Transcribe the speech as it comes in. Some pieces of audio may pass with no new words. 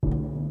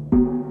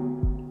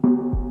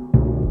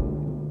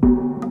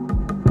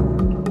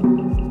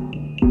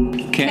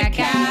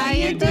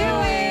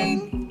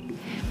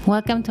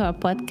Welcome to our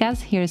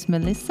podcast. Here's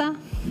Melissa,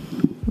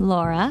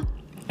 Laura,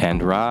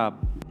 and Rob.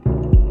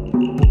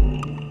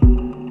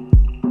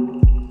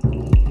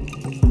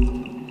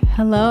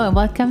 Hello and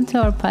welcome to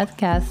our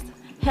podcast.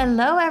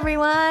 Hello,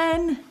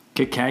 everyone.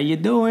 How you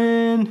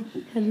doing?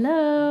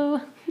 Hello.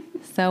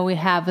 So we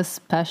have a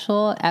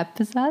special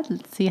episode.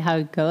 Let's see how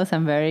it goes.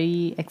 I'm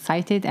very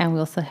excited, and we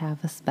also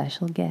have a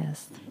special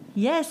guest.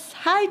 Yes.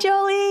 Hi,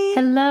 Jolie.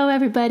 Hello,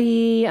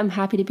 everybody. I'm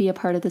happy to be a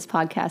part of this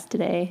podcast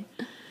today.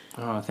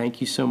 Oh, thank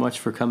you so much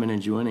for coming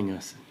and joining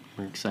us.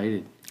 We're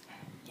excited.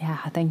 Yeah,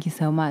 thank you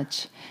so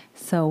much.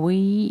 So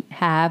we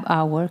have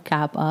our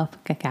cup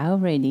of cacao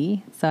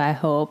ready. So I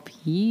hope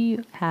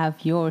you have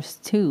yours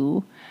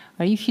too.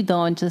 Or if you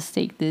don't, just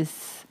take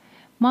this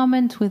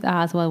moment with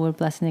us while we're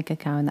blessing the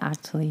cacao, and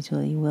actually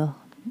Julie will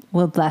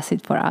bless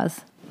it for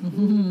us.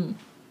 Mm-hmm.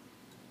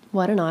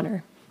 What an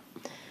honor.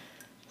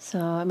 So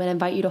I'm going to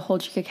invite you to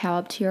hold your cacao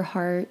up to your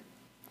heart,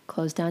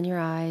 close down your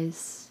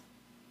eyes,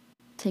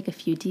 take a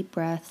few deep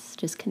breaths,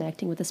 just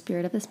connecting with the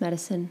spirit of this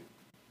medicine.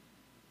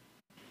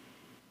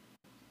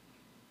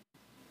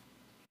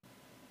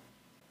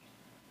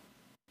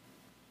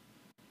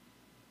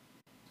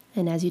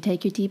 And as you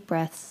take your deep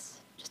breaths,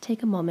 just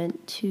take a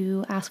moment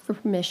to ask for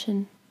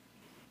permission.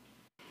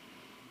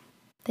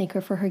 Thank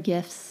her for her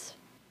gifts,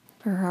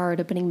 for her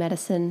heart-opening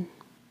medicine,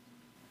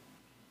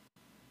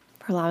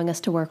 for allowing us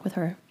to work with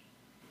her.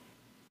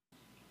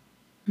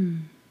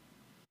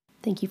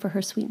 Thank you for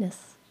her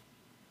sweetness.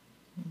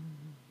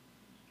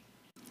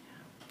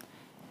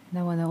 And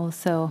I want to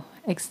also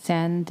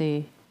extend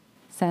the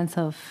sense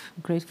of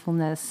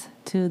gratefulness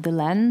to the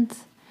land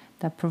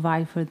that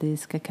provide for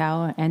this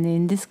cacao, and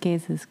in this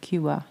case is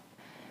Cuba.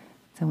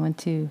 So I want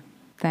to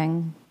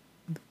thank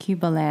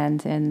Cuba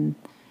land and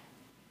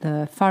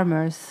the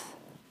farmers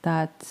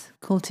that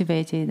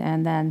cultivated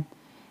and then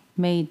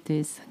made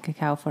this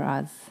cacao for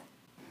us.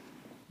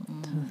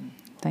 So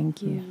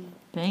thank you.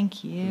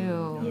 Thank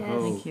you.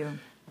 Yes. Thank you.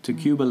 To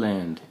Cuba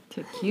land.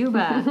 To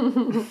Cuba.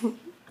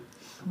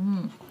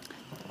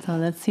 So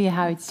let's see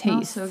how it Smells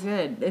tastes. so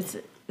good.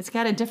 It's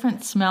got a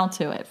different smell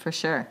to it for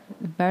sure.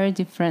 Very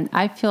different.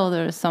 I feel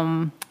there's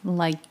some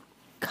like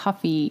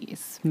coffee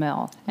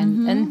smell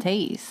and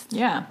taste.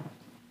 Yeah.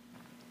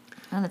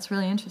 Oh, that's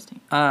really interesting.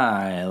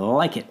 I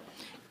like it.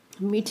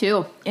 Me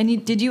too.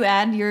 And did you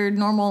add your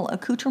normal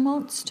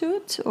accoutrements to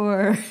it,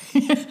 or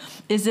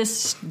is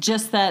this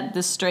just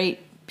the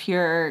straight,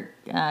 pure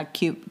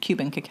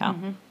Cuban cacao?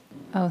 Mm-hmm.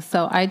 Oh,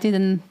 so I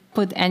didn't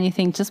put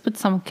anything, just put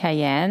some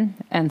cayenne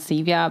and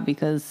stevia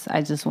because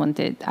I just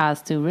wanted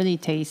us to really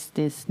taste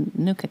this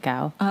new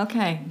cacao.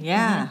 Okay,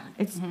 yeah.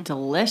 It's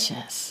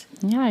delicious.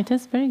 Yeah, it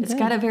is very good. It's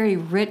got a very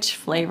rich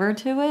flavor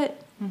to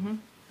it.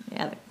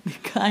 Yeah, the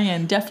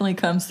cayenne definitely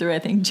comes through. I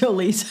think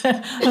Jolie's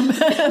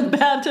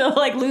about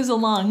to lose a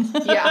lung.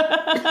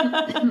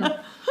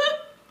 Yeah.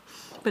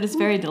 But it's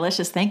very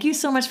delicious. Thank you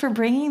so much for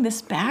bringing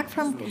this back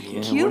from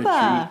Yeah, Cuba. what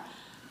a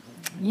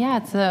Yeah,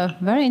 it's a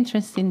very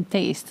interesting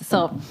taste.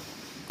 So,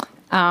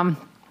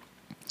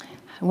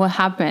 what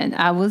happened?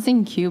 I was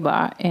in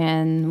Cuba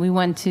and we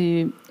went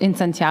in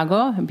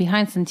Santiago.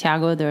 Behind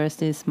Santiago, there's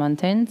these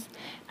mountains.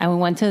 And we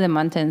went to the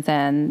mountains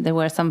and there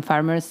were some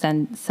farmers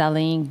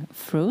selling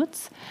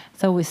fruits.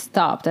 So we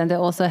stopped, and they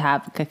also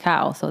have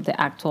cacao, so the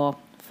actual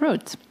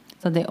fruit.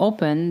 So they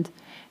opened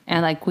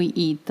and we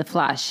eat the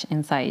flesh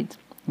inside,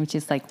 which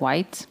is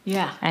white.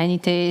 Yeah. And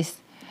it tastes,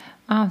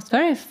 it's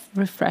very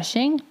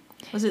refreshing.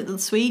 Was it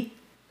sweet?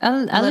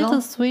 A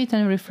little sweet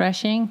and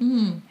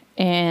refreshing.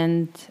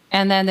 And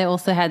then they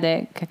also had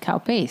the cacao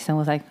paste, and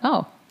was like,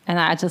 oh. And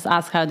I just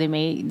asked how they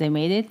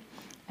made it,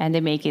 and they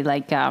make it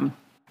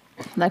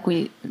like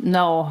we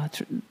know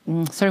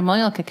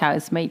ceremonial cacao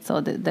is made.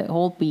 So the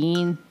whole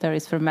bean there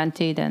is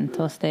fermented and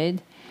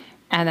toasted,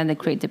 and then they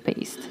create the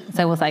paste.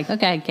 So I was like,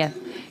 okay,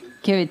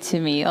 give it to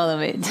me, all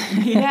of it.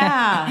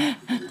 Yeah.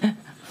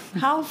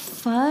 How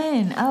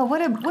fun! Oh,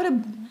 what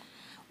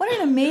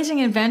an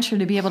amazing adventure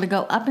to be able to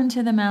go up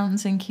into the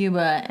mountains in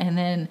Cuba and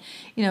then,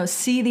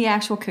 see the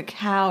actual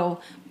cacao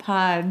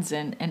pods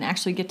and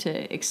actually get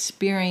to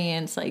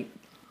experience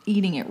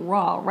eating it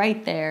raw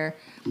right there.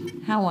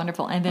 How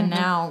wonderful. And then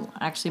now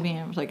actually being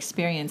able to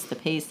experience the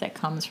paste that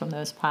comes from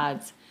those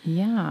pods.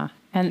 Yeah.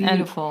 And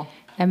beautiful.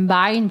 And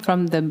buying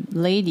from the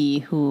lady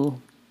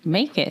who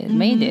made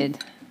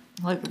it.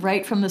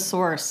 Right from the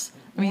source.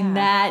 I mean,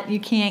 that you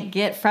can't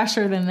get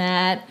fresher than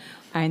that.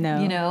 I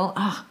know.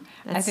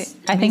 I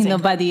think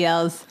nobody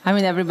else. I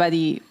mean,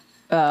 everybody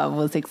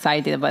was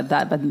excited about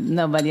that, but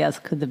nobody else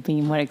could have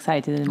been more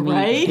excited than me.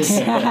 Right?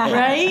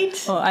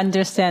 Right? Or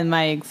understand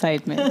my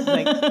excitement.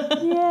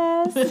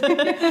 Yes.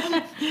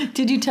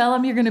 Did you tell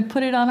them you're going to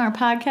put it on our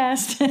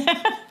podcast?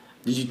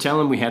 Did you tell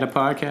them we had a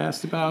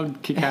podcast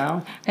about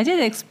cacao? I did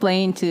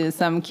explain to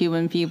some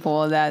Cuban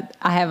people that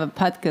I have a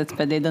podcast,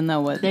 but they don't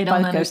know what they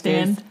don't podcast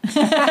understand. is.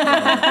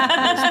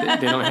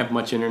 They don't have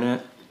much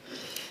internet?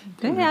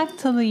 They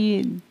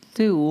actually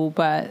do,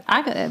 but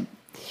I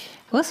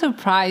was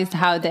surprised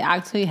how they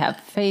actually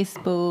have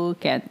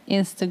Facebook and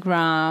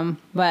Instagram,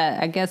 but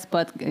I guess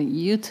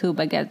YouTube,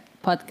 I get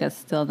podcast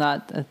still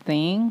not a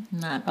thing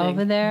Not big,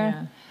 over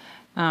there.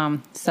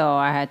 So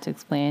I had to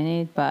explain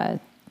it, but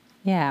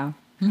yeah.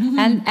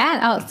 And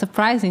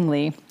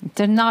surprisingly,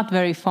 they're not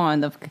very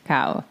fond of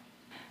cacao,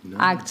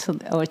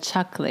 actually, or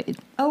chocolate.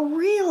 Oh,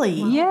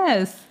 really?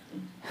 Yes.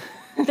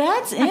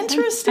 That's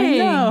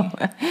interesting. I know.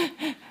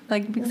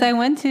 Like, because I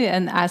went to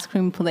an ice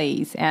cream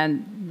place,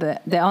 and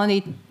the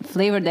only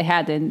flavor they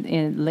had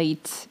in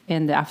late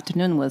in the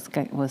afternoon was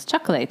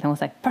chocolate. And I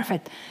was like,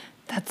 perfect,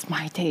 that's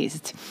my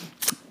taste.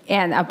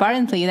 And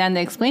apparently then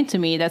they explained to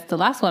me that's the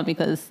last one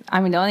because, I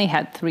mean, they only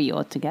had 3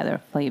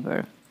 altogether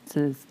flavor. So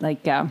it's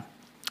like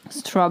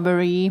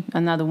strawberry,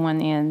 another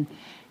one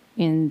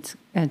in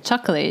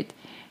chocolate.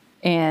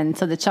 And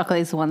so the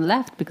chocolate is the one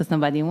left because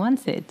nobody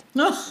wants it.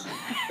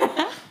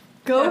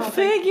 Go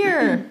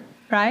figure.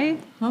 Right?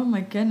 Oh, my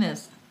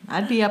goodness.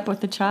 I'd be up with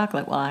the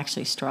chocolate. Well,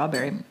 actually,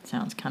 strawberry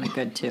sounds kind of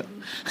good, too.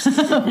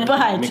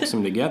 But Mix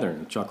them together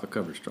and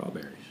chocolate-covered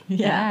strawberries.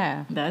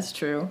 yeah, that's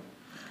true.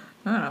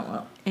 Oh,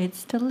 well,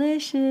 it's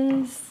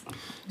delicious.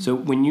 So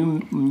when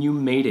you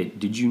made it,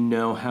 did you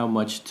know how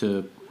much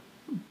to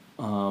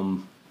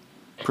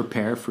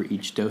prepare for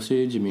each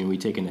dosage? I mean, are we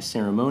taking a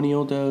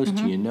ceremonial dose?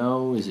 Do you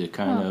know? Is it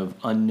kind of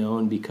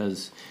unknown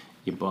because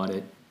you bought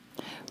it?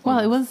 Well,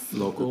 it was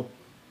local.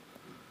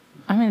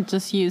 I mean,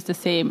 just use the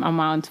same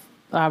amount,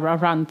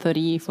 around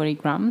 40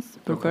 grams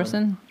per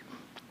person,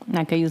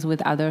 like I use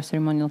with other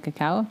ceremonial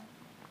cacao.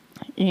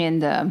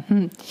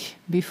 And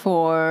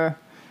before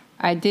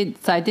I did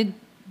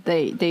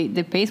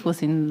the paste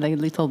was in like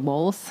little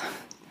bowls,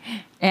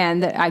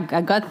 and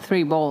I got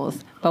 3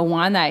 bowls, but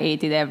one I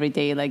ate it every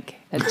day, like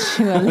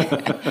actually,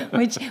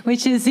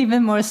 which is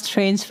even more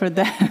strange for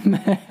them.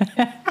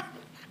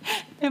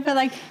 They were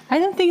like, I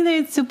don't think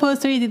they're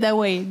supposed to eat it that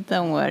way.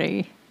 Don't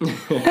worry.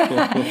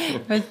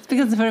 But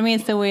because for me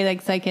it's the way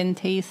like so I can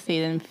taste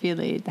it and feel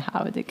it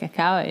how the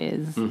cacao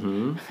is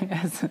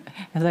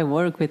as I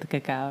work with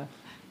cacao.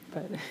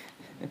 But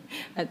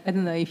I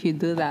don't know if you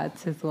do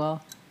that as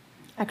well.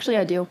 Actually,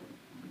 I do,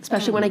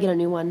 especially when I get a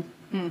new one.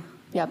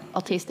 Yep,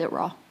 I'll taste it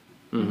raw.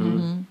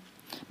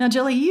 Now,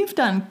 Julie, you've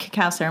done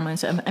cacao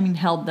ceremonies. I mean,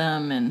 held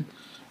them and,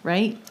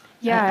 right?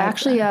 Yeah, I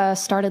actually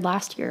started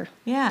last year.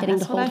 Yeah, getting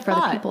that's to what hold I for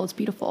other thought. people. It's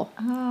beautiful.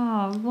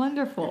 Oh,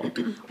 wonderful.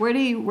 Where do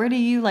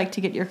you like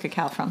to get your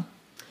cacao from?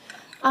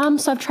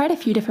 So I've tried a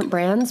few different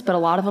brands, but a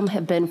lot of them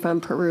have been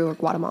from Peru or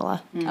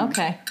Guatemala.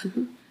 Okay.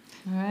 All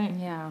right.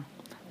 Yeah.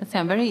 Let's see,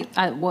 I'm very,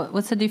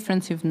 what's the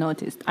difference you've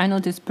noticed? I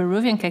noticed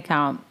Peruvian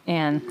cacao,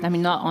 and I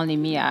mean, not only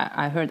me,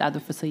 I heard other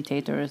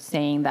facilitators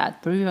saying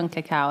that Peruvian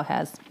cacao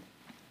has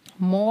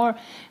more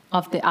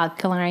of the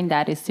alkaline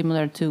that is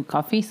similar to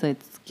coffee, so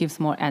it gives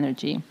more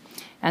energy.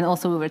 And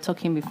also we were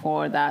talking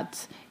before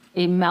that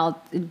it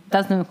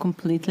doesn't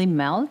completely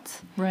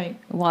melt. Right.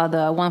 While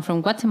the one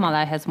from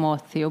Guatemala has more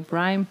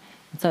theobrine,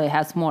 so it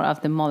has more of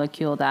the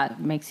molecule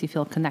that makes you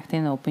feel connected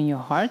and open your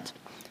heart.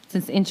 So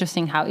it's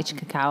interesting how each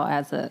cacao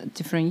has a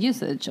different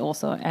usage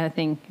also. And I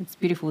think it's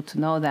beautiful to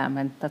know them,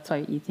 and that's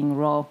why eating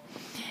raw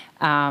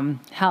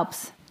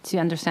helps to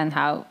understand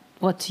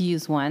what to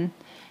use when.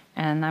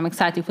 And I'm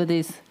excited for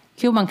this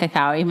Cuban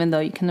cacao, even though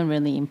you cannot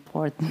really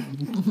import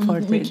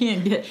We it.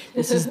 can't get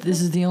this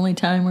is the only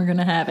time we're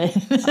gonna have it.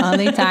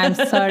 Only time,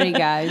 sorry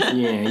guys.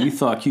 Yeah, you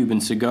thought Cuban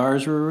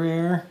cigars were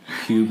rare?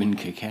 Cuban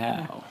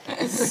cacao.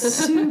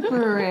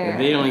 Super rare.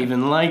 They don't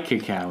even like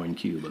cacao in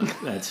Cuba.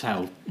 That's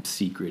how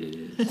secret it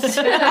is.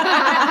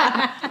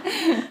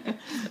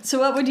 So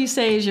what would you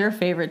say is your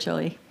favorite,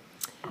 Julie?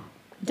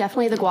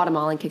 Definitely the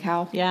Guatemalan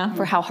cacao. Yeah.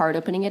 For how hard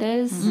opening it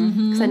is.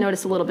 Because I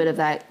noticed a little bit of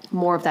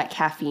more of that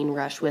caffeine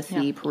rush with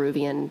the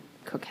Peruvian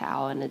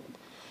cacao, and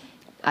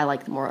I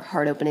like the more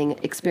hard opening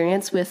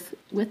experience with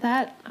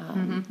that.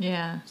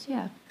 Yeah. So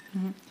yeah.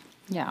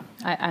 Yeah,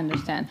 I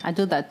understand. I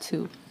do that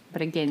too.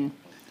 But again,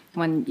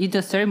 when you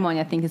do ceremony,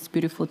 I think it's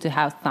beautiful to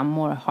have some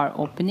more heart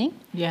opening.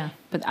 Yeah.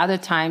 But other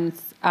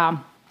times,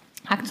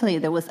 actually,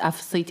 there was a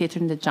facilitator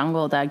in the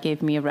jungle that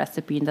gave me a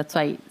recipe, and that's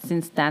why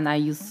since then I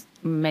use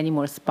many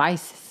more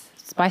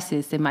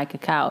spices in my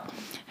cacao.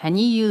 And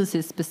he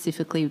uses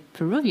specifically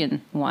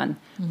Peruvian one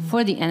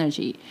for the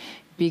energy,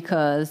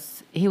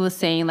 because he was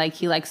saying like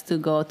he likes to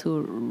go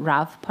to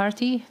rave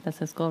party. That's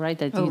what it's called, right?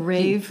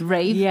 Rave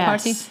Rave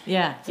party.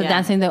 Yeah. So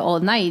dancing there all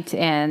night,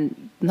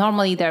 and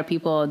normally there are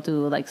people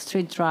do like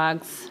street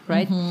drugs,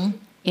 right?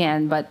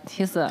 But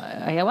he's a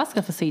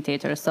ayahuasca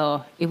facilitator,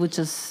 so it would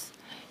just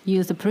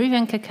use the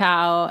Peruvian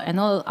cacao and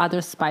all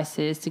other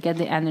spices to get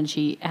the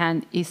energy.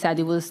 And he said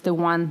it was the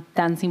one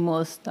dancing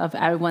most of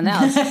everyone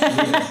else.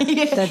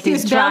 That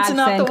He's bouncing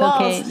off the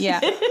walls.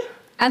 Yeah.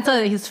 And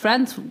so his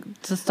friends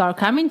just start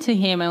coming to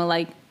him and were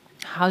like,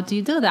 how do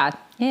you do that?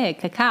 Yeah,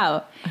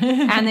 cacao.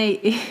 And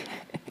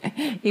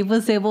he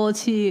was able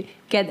to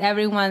get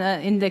everyone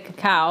in the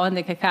cacao,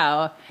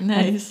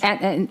 Nice.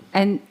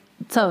 And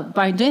so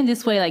by doing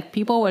this way, like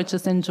people were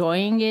just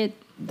enjoying it,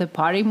 the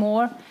party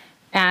more,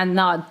 and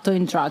not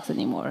doing drugs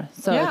anymore.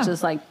 So it's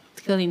just like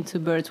killing 2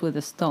 birds with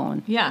a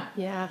stone. Yeah.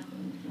 Yeah.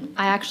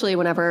 I actually,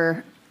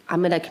 whenever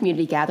I'm at a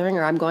community gathering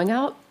or I'm going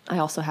out, I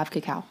also have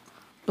cacao.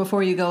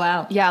 before you go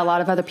out. Yeah, a lot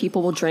of other people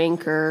will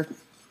drink or,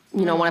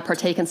 want to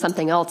partake in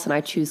something else, and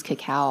I choose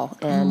cacao.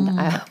 And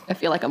I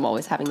feel like I'm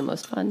always having the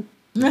most fun.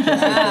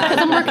 Because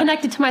I'm more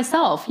connected to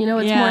myself.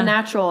 It's more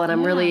natural, and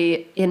I'm really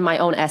in my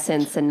own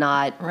essence and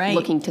not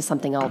looking to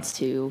something else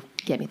to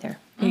get me there.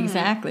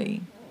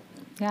 Exactly.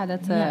 Yeah,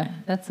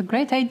 that's a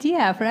great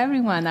idea for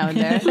everyone out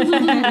there.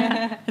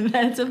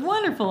 That's a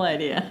wonderful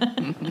idea.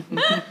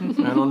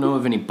 I don't know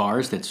of any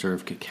bars that serve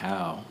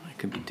cacao. It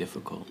could be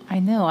difficult. I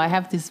know. I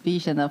have this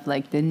vision of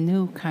like the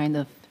new kind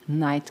of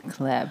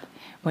nightclub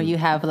where you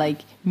have like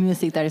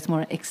music that is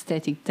more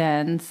ecstatic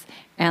dance,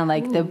 and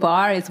like the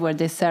bar is where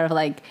they serve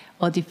like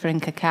all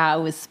different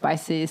cacao with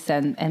spices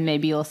and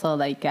maybe also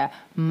like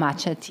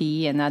matcha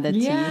tea and other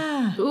tea.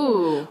 Yeah.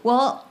 Ooh.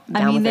 Well,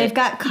 they've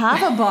got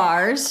kava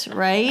bars,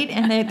 right?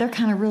 And they're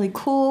kind of really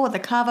cool with the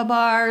kava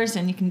bars,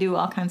 and you can do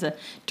all kinds of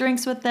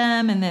drinks with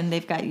them. And then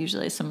they've got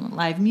usually some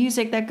live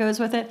music that goes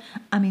with it.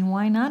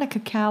 Why not a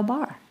cacao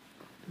bar?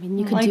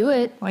 You could do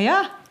it. Well,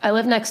 yeah. I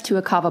live next to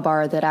a kava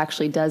bar that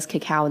actually does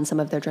cacao in some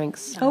of their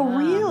drinks. Oh,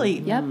 really?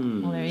 Yep.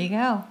 Well, there you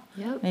go.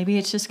 Yep. Maybe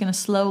it's just going to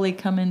slowly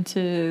come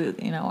into,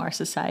 our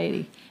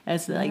society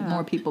as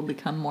more people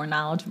become more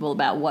knowledgeable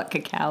about what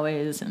cacao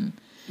is and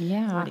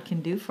what it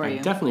can do for you.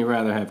 I'd definitely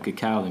rather have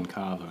cacao than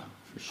kava,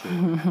 for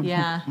sure.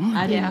 Yeah.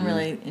 I didn't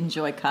really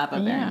enjoy kava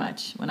very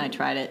much when I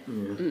tried it.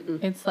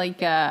 It's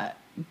like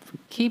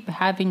keep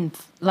having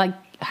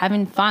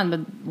fun, but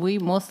we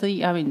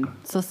mostly,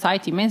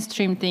 society,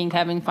 mainstream thing,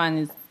 having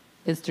fun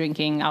is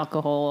drinking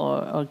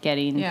alcohol or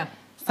getting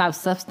some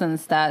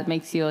substance that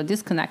makes you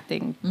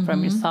disconnecting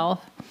from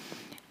yourself.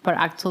 But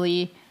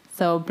actually,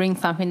 so bring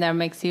something that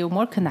makes you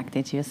more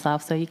connected to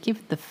yourself, so you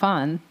keep the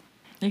fun.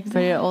 Exactly.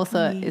 But it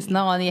also, it's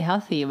not only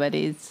healthy, but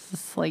it's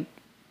just like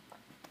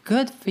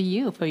good for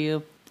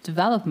your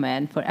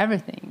development, for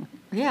everything.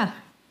 Yeah.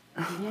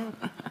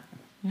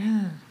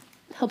 Yeah.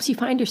 Helps you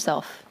find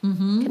yourself.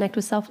 Connect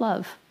with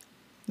self-love.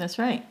 That's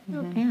right.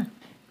 Yeah.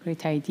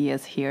 Great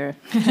ideas here.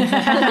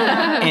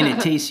 And it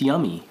tastes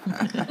yummy.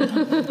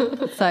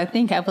 So I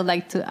think I would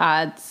like to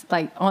add,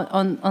 like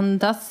on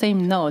that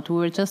same note, we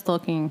were just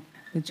talking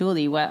with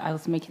Julie while I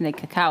was making the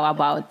cacao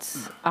about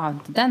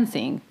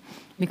dancing,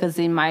 because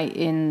in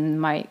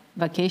my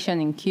vacation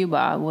in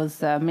Cuba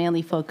was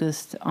mainly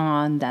focused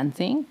on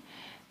dancing.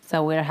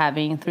 So we're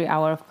having 3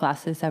 hours of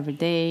classes every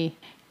day,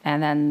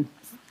 and then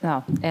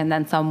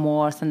some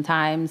more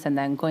sometimes, and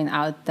then going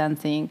out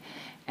dancing.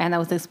 And I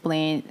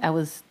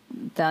was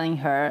telling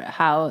her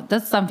how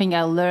that's something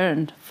I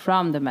learned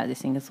from the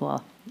medicine as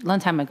well, long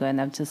time ago,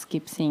 and I just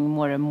keep seeing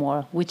more and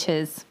more, which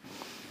is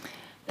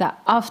that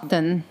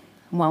often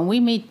when we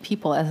meet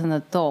people as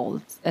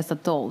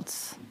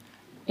adults,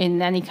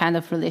 in any kind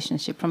of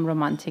relationship, from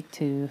romantic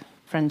to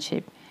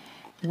friendship,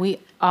 we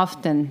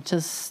often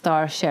just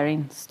start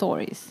sharing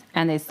stories,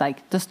 and it's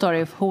like the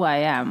story of who I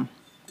am,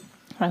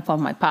 right,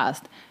 from my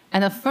past.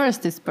 And at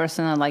first, this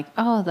person are like,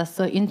 "Oh, that's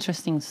so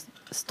interesting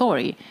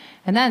story,"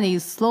 and then you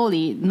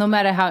slowly, no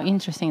matter how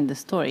interesting the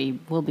story,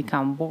 will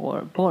become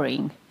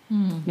boring,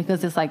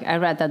 because it's like I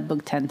read that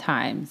book 10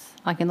 times.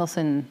 Like, and also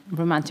in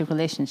romantic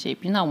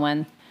relationship,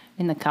 when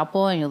in a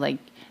couple and you're like,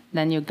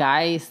 then your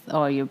guys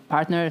or your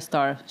partner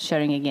start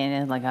sharing again,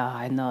 and it's like, "Oh,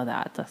 I know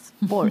that's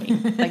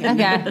boring." Like,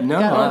 okay, No,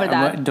 got over I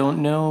that.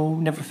 don't know.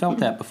 Never felt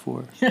that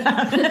before.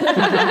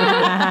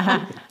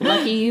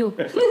 Lucky you.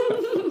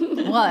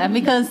 Well, and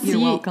because You're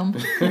welcome.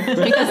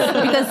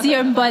 because you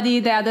embody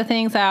the other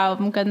things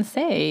I'm gonna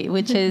say,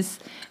 which is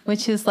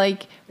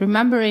like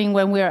remembering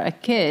when we were a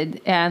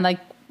kid, and like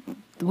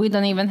we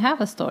don't even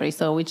have a story,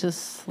 so we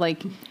just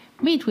like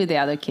meet with the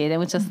other kid and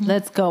we just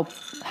let's go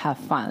have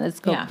fun, let's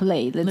go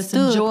play, let's do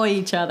enjoy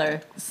each other,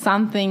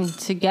 something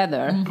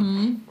together.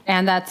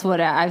 And that's what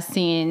I've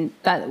seen,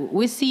 that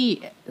we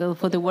see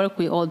for the work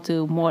we all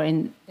do more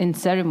in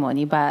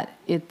ceremony, but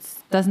it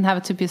doesn't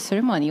have to be a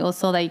ceremony.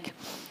 Also, like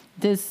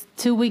this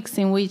 2 weeks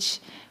in which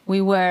we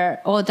were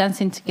all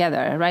dancing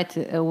together, right?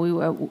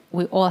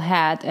 We all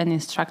had an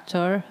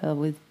instructor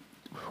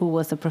who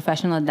was a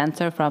professional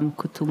dancer from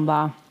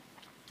Kutumba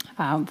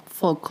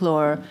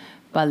folklore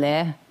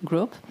ballet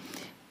group,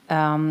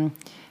 and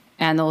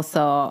it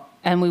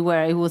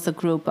was a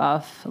group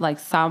of like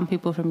some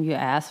people from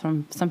US,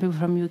 some people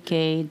from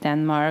UK,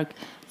 Denmark,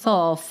 so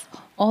of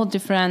all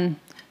different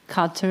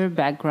culture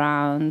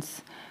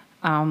backgrounds,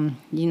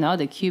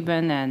 the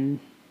Cuban and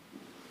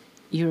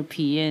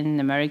European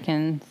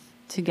Americans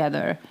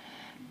together.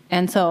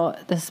 And so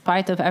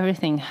despite of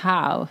everything,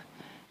 how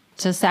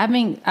just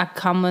having a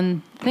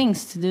common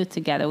things to do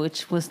together,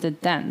 which was the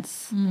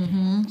dance,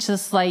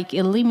 just like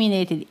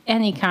eliminated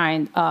any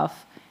kind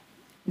of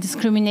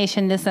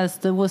discrimination, in the sense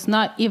there was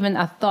not even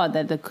a thought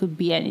that there could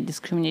be any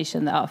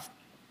discrimination of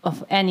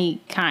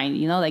any kind,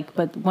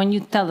 but when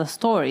you tell a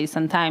story,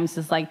 sometimes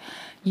it's like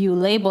you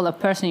label a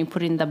person, you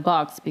put in the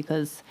box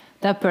because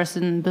that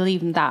person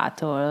believed in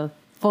that or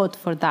fought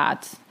for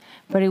that.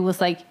 But it was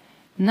like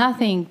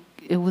nothing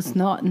it was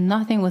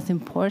nothing was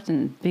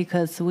important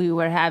because we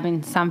were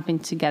having something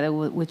together,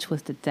 which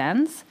was the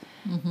dance,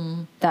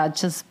 that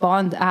just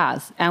bond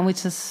us, and we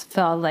just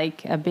felt like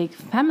a big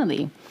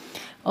family.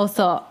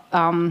 Also,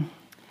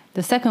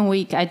 the second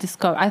week I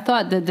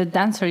thought that the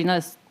dancer,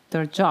 is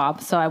their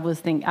job. So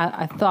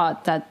I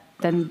thought that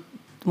then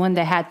when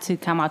they had to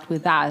come out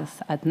with us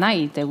at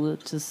night, they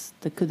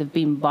could have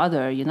been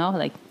bothered,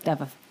 like they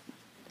have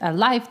a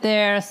life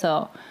there.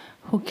 So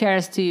who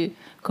cares to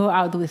go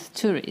out with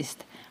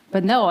tourists?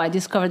 But no, I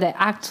discovered that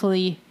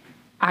actually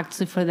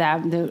for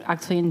them, they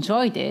actually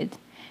enjoyed it,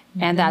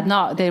 and that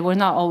they were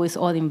not always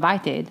all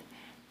invited.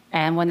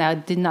 And when I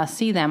did not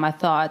see them, I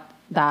thought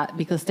that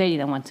because they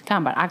didn't want to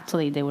come, but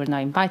actually they were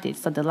not invited.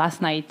 So the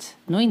last night,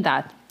 knowing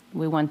that,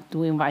 we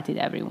invited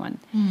everyone.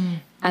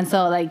 And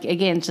so, like,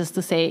 again, just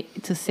to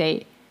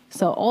say,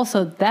 so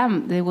also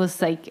there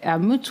was like a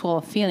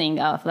mutual feeling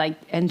of like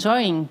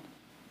enjoying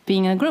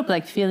being in a group,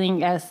 like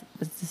feeling as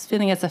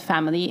a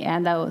family.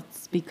 And that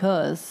was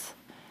because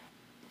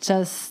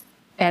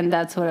and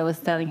that's what I was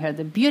telling her,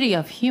 the beauty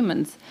of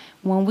humans,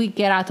 when we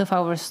get out of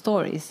our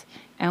stories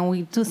and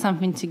we do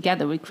something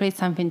together, we create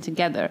something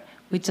together,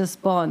 we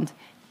just bond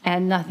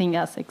and nothing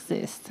else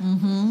exists.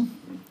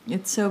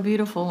 It's so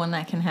beautiful when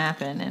that can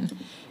happen. And,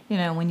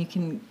 when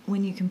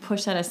you can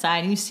push that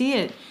aside. You see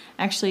it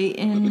actually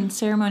in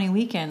ceremony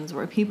weekends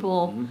where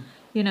people,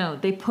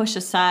 they push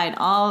aside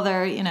all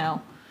their,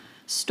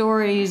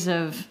 stories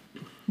of,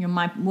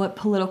 what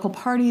political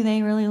party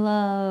they really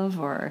love,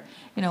 or,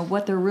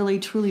 what they're really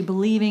truly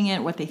believing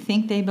in, what they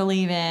think they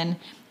believe in.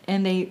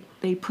 And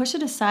they push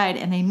it aside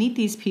and they meet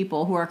these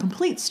people who are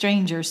complete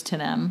strangers to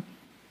them.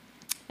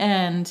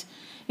 And,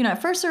 at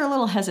first they're a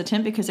little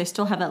hesitant because they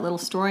still have that little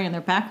story in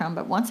their background.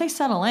 But once they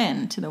settle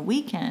in to the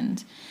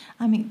weekend,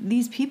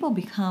 these people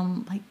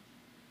become like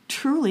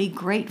truly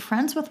great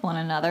friends with one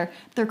another.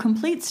 They're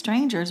complete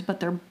strangers, but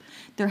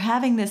they're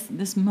having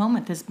this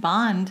moment, this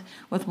bond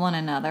with one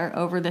another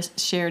over this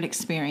shared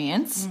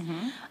experience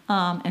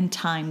and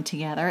time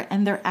together.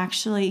 And they're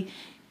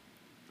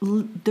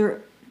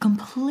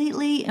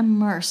completely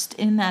immersed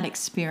in that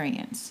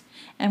experience.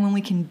 And when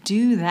we can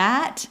do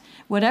that,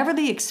 whatever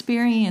the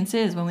experience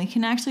is, when we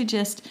can actually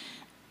just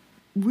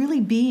really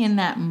be in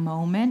that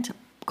moment,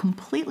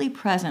 completely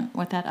present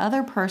with that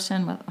other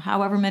person, with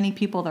however many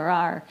people there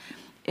are,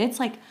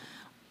 it's like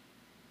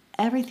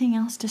everything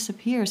else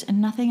disappears and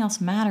nothing else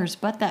matters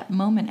but that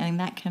moment and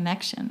that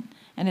connection.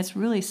 And it's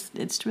really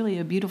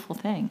a beautiful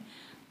thing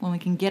when we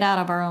can get out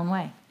of our own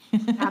way.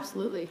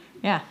 Absolutely.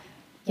 Yeah.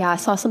 Yeah, I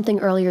saw something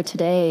earlier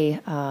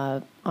today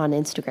on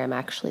Instagram,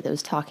 actually, that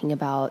was talking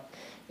about,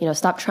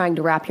 stop trying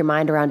to wrap your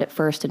mind around it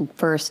first, and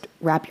first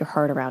wrap your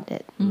heart around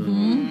it.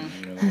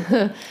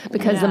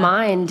 Because the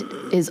mind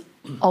is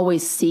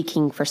always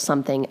seeking for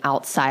something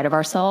outside of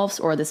ourselves,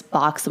 or this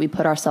box that we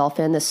put ourselves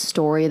in, this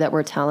story that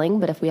we're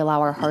telling. But if we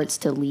allow our hearts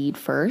to lead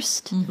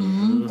first,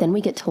 then we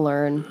get to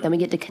learn, then we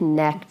get to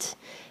connect.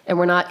 And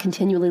we're not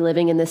continually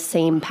living in this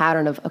same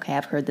pattern of, okay,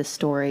 I've heard this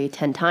story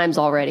 10 times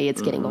already,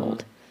 it's getting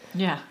old.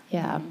 Yeah.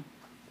 Yeah.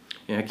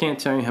 Yeah, I can't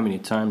tell you how many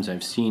times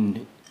I've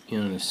seen, in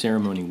a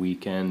ceremony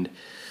weekend,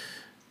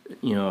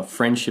 a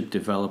friendship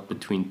develop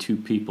between two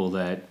people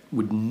that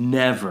would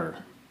never,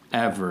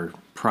 ever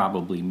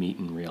probably meet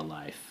in real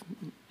life.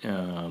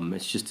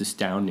 It's just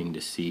astounding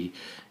to see,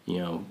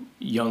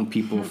 young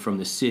people from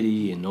the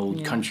city and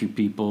old country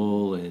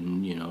people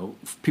and,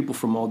 people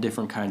from all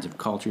different kinds of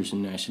cultures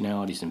and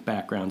nationalities and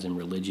backgrounds and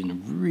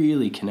religion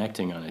really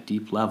connecting on a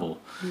deep level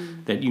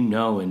that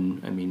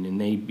and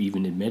they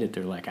even admit it.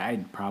 They're like,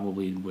 I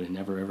probably would have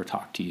never ever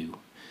talked to you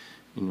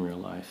in real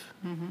life.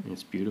 And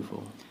it's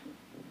beautiful.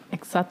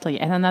 Exactly.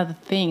 And another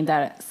thing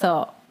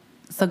so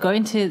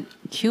going to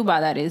Cuba,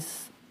 that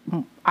is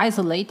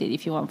isolated,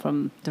 if you want,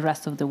 from the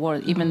rest of the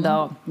world, even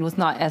though it was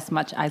not as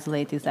much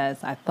isolated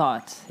as I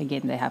thought.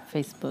 Again, they have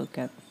Facebook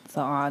and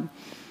so on.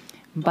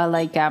 But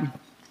I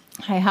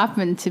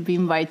happened to be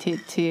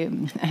invited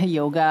to a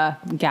yoga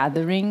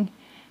gathering,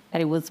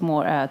 and it was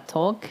more a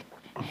talk.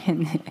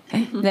 And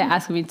they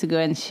asked me to go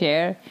and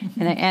share,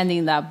 and I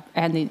ended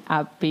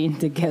up being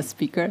the guest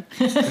speaker.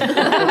 Hey,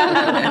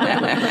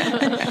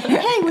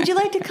 would you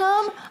like to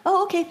come?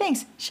 Oh, okay,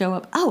 thanks. Show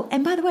up. Oh,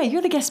 and by the way,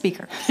 you're the guest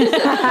speaker.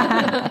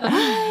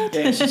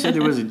 Yeah, she said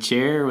there was a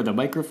chair with a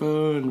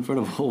microphone in front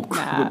of a whole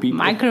group of people.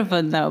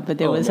 Microphone, no, but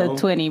there was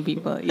 20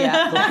 people.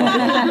 Yeah.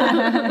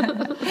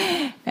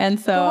 And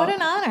so, But what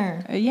an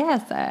honor.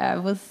 Yes, I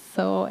was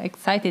so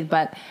excited,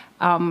 but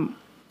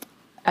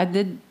I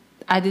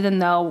didn't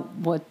know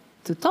what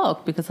to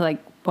talk because,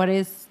 what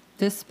is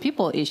this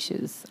people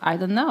issues? I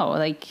don't know.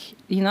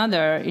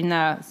 They're in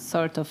a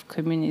sort of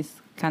communist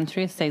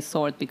country. Say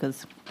sort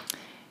because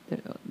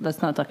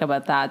let's not talk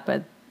about that.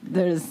 But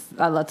there's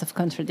a lot of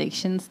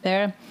contradictions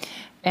there,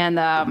 and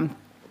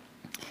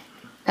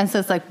so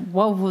it's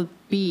what would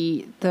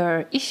be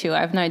their issue? I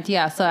have no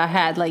idea. So I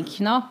had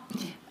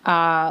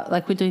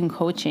we're doing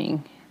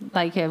coaching.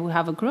 We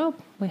have a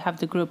group. We have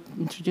the group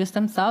introduce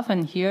themselves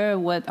and hear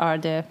what are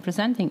the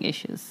presenting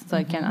issues, so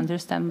I can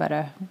understand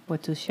better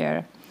what to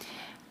share.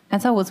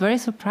 And so I was very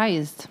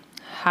surprised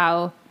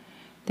how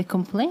the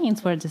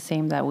complaints were the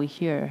same that we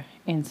hear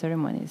in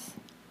ceremonies,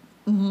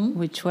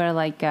 which were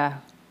like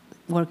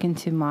working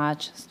too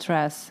much,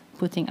 stress,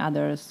 putting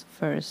others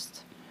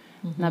first,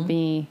 not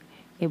being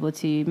able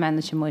to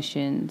manage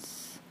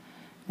emotions,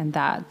 and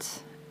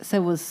that. So I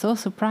was so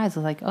surprised.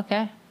 I was like,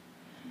 okay.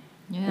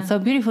 Yeah. It's so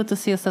beautiful to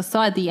see.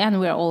 So at the end,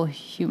 we're all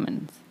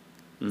humans.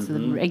 So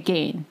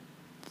again,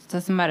 it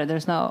doesn't matter.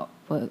 There's no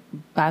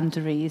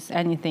boundaries,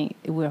 anything.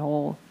 We're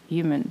all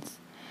humans.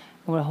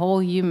 We're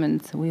all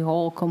humans. We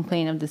all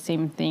complain of the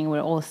same thing.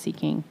 We're all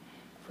seeking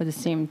for the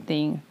same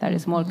thing. That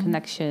is more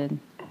connection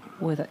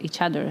with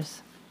each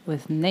other's,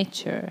 with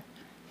nature,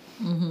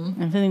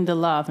 and feeling the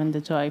love and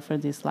the joy for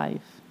this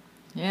life.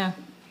 Yeah.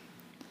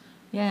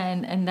 Yeah,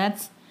 and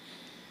that's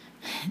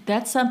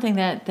something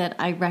that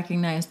I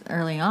recognized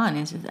early on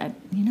is that,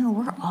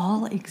 we're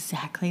all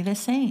exactly the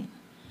same.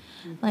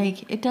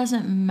 Like, it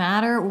doesn't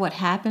matter what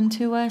happened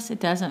to us. It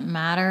doesn't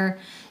matter,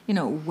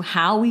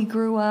 how we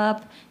grew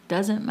up. It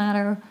doesn't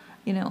matter,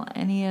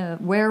 any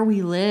where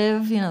we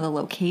live, the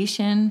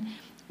location.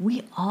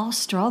 We all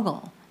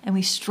struggle, and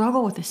we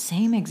struggle with the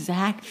same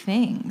exact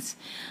things.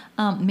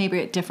 Maybe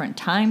at different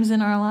times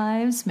in our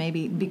lives,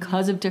 maybe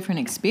because of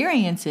different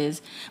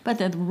experiences, but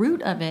the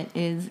root of it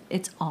is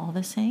it's all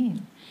the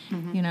same,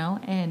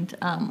 and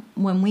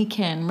when we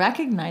can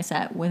recognize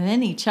that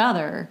within each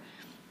other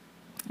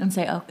and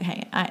say,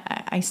 okay,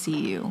 I see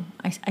you.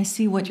 I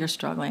see what you're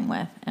struggling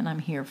with, and I'm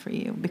here for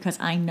you because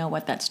I know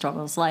what that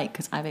struggle is like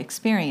because I've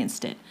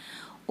experienced it.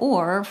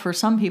 Or for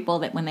some people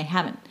that when they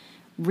haven't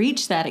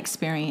reached that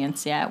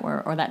experience yet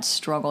or that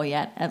struggle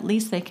yet, at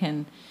least they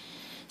can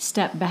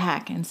step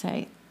back and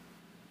say,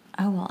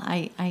 oh, well,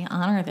 I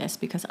honor this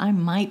because I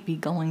might be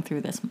going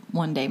through this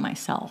one day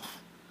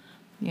myself,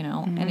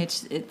 and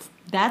it's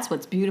that's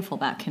what's beautiful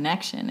about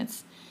connection.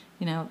 It's,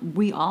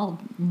 we all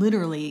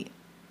literally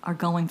are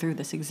going through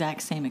this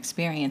exact same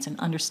experience and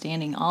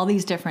understanding all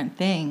these different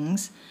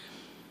things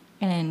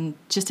and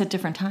just at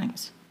different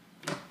times.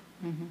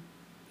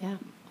 Yeah.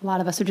 A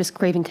lot of us are just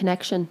craving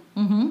connection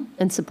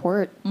and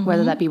support,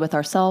 whether that be with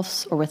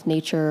ourselves or with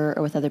nature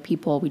or with other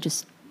people. We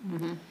just,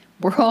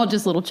 we're all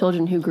just little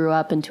children who grew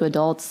up into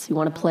adults who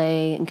want to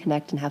play and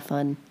connect and have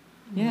fun.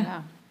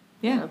 Yeah.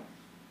 At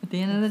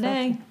the end of the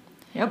day.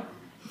 Yep.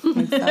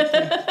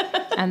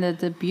 Exactly. And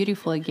the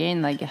beautiful,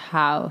 again, like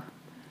how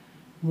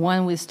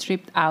when we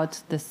stripped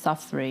out the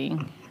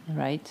suffering,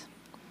 right?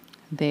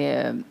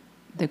 The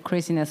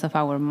craziness of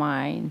our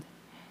mind,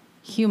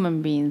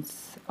 human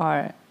beings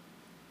are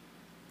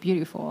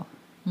beautiful,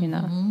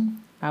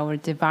 Our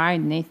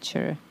divine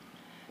nature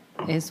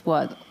is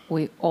what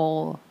we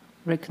all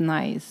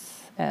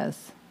recognize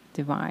as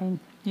divine.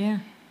 Yeah.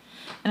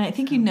 And I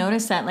think you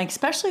notice that, like,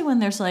 especially when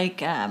there's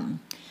like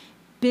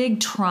big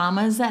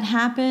traumas that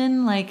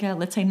happen, like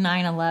let's say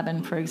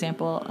 9/11, for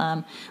example,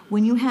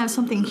 when you have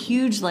something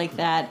huge like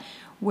that,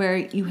 where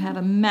you have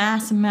a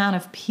mass amount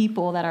of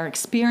people that are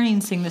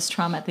experiencing this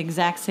trauma at the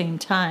exact same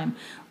time,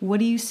 what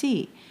do you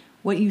see?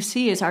 What you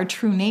see is our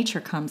true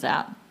nature comes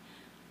out.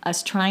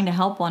 Us trying to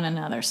help one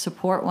another,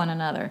 support one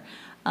another,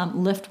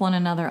 lift one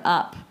another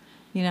up,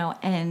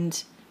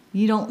 and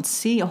you don't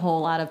see a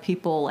whole lot of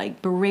people like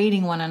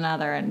berating one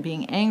another and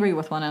being angry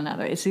with one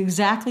another. It's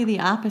exactly the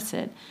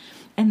opposite.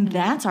 And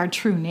that's our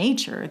true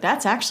nature.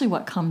 That's actually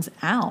what comes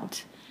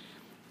out,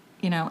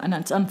 and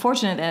it's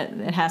unfortunate that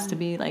it has to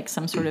be like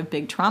some sort of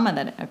big trauma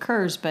that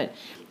occurs, but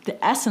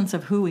the essence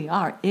of who we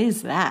are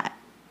is that.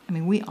 I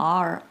mean, we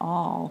are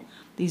all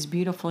these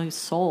beautiful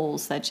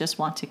souls that just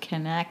want to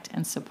connect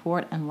and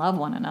support and love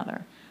one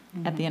another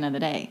at the end of the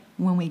day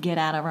when we get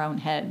out of our own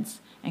heads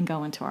and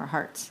go into our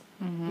hearts.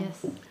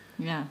 Yes.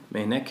 Yeah.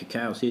 Man, that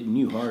cacao's hitting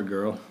you hard,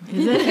 girl.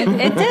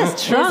 It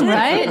is strong,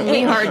 right? Hit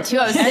me hard too.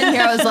 I was sitting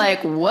here, I was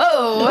like,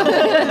 whoa.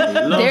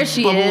 There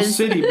she Bubble is.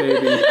 City,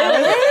 baby.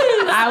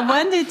 I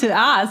wanted to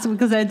ask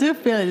because I do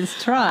feel it is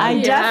strong. I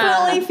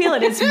definitely feel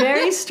it. It's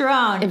very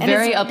strong. And And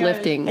very it's,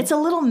 uplifting. It's a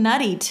little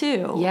nutty,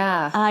 too.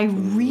 Yeah. I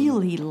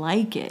really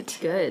like it.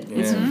 Good.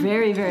 It's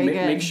very, very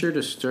good. Make sure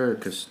to stir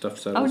because stuff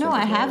settles. Oh, no,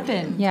 I into have water.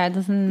 been. Yeah, it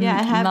doesn't. Yeah,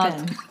 I have not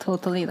been.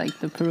 totally like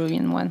the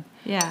Peruvian one.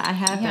 Yeah, I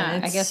have Yeah,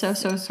 been. I It's guess-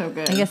 so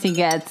good. I guess he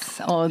gets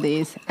all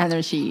this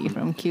energy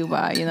from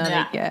Cuba,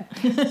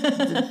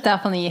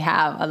 definitely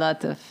have a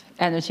lot of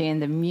energy in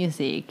the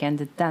music and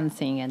the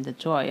dancing and the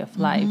joy of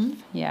life.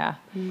 Yeah,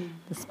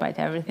 despite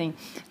everything.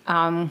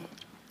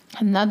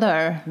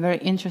 Another very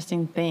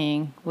interesting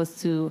thing was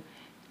to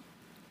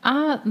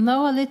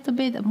know a little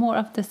bit more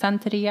of the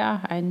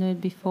Santeria. I knew it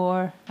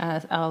before.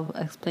 I'll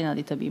explain a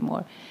little bit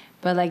more.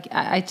 But like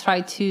I try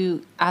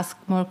to ask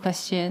more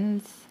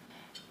questions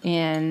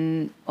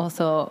and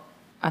also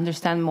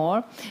understand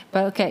more.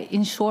 But okay,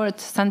 in short,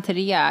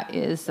 Santeria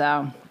is,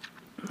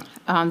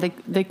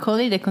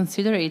 they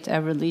consider it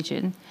a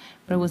religion,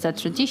 but it was a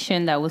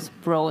tradition that was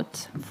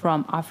brought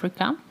from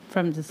Africa,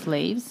 from the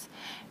slaves.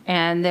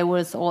 And there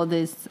was all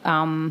this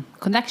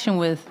connection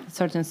with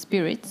certain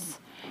spirits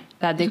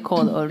that they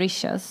call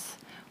orishas,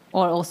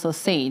 or also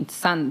saints,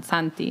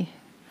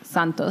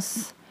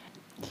 santos.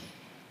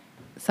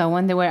 So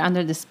when they were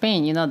under the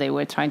Spain, they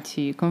were trying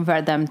to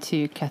convert them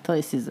to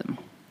Catholicism.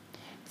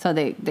 So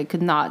they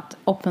could not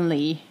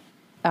openly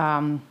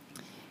have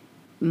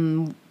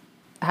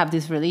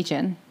this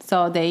religion.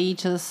 So they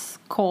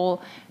just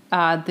call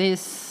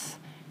this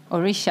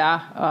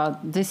Orisha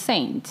the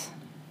saint.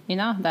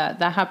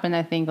 That happened,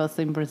 I think,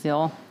 also in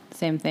Brazil,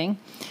 same thing.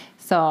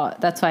 So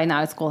that's why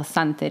now it's called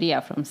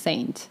Santeria, from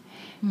saint.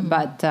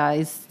 But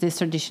it's this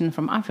tradition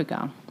from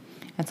Africa.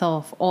 And so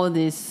of all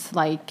these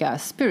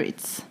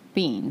spirits,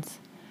 beings.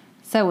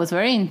 So I was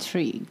very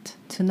intrigued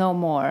to know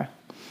more.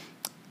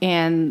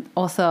 And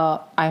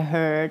also I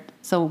heard,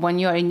 so when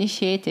you're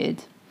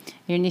initiated,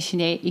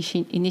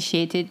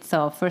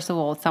 so first of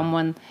all,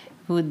 someone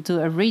would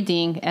do a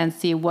reading and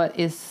see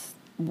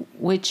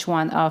which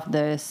one of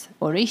this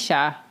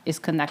Orisha is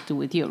connected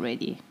with you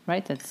already,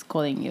 right? That's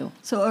calling you.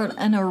 So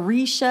an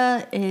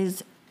Orisha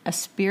is a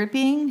spirit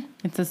being?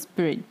 It's a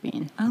spirit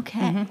being.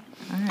 Okay.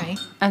 All right.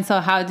 And so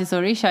how this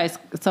Orisha is,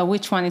 so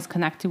which one is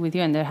connected with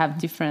you? And they have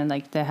different,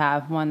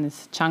 one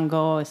is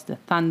Chango, is the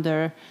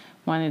thunder.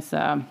 One is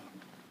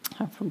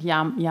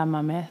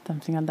Yamame,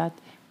 something like that,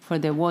 for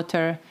the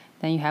water.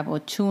 Then you have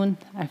Ochun.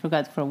 I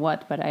forgot for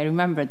what, but I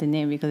remember the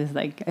name because it's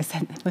like I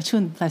said,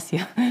 Ochun, bless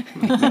you.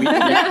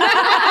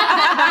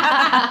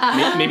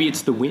 Maybe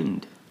it's the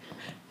wind.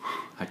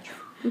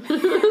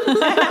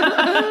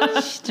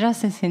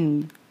 Dress is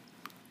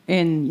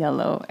in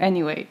yellow.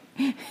 Anyway.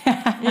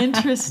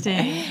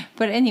 Interesting.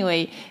 But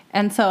anyway,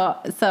 and so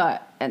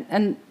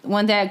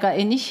one day I got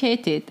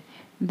initiated.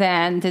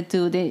 Then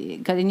they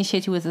got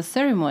initiated with a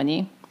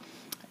ceremony,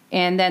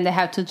 and then they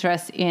have to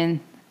dress in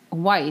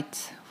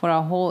white for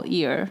a whole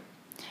year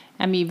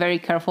and be very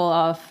careful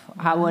of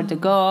where to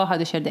go, how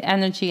to share the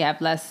energy, have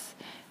less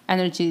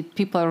energy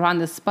people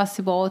around as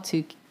possible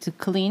to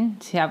clean,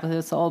 to have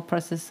this whole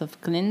process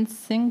of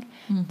cleansing,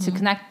 to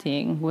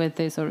connecting with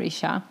this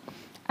Orisha.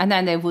 And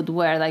then they would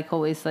wear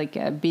always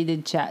a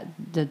beaded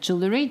the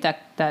jewelry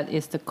that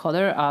is the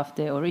color of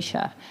the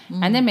Orisha.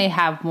 And they may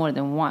have more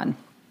than one.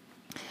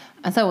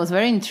 And so I was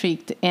very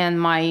intrigued. And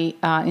my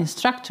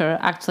instructor,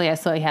 actually, I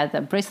saw he had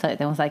a bracelet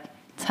and was like,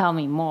 tell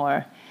me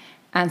more.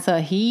 And so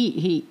is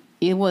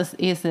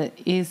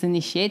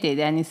initiated,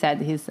 and he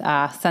said he's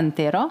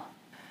Santero,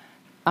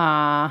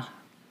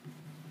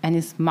 and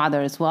his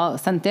mother as well.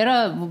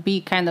 Santero would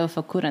be kind of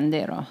a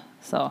curandero.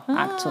 So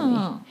actually,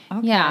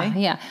 okay.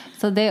 yeah.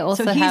 So they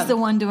also so he's have the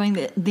one doing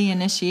the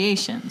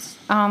initiations.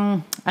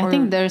 I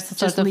think there's a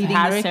sort of leading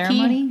hierarchy. The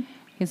ceremony?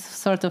 It's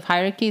sort of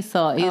hierarchy.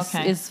 So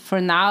is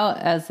for now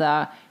as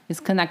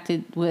is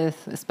connected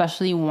with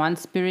especially one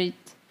spirit,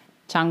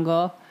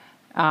 Chango.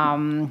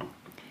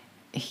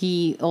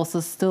 He also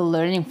still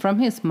learning from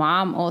his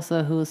mom,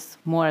 also who's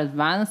more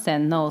advanced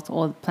and knows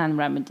all the plant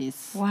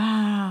remedies.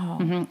 Wow,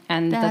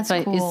 and that's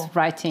why cool. he's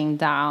writing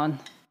down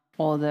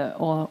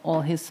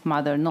all his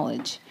mother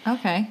knowledge.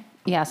 Okay.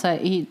 Yeah, so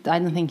I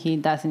don't think he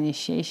does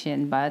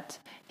initiation, but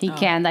he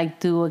can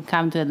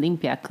come to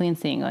Olympia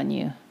cleansing on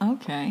you.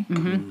 Okay.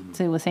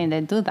 So he was saying they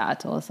do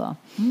that also.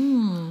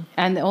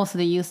 And also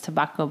they use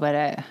tobacco, but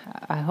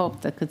I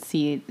hope they could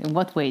see in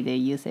what way they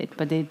use it.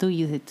 But they do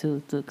use it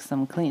to do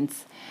some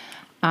cleanse.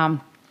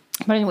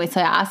 But anyway, so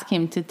I asked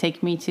him to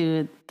take me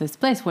to this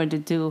place where they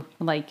do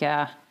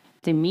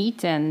they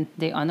meet and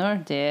they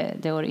honor the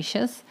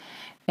Orishas.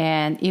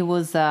 And it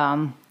was,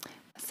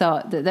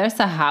 there's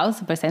a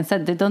house, but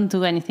instead they don't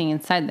do anything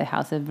inside the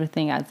house.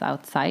 Everything is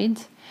outside.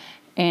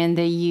 And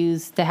they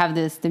have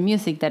the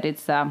music that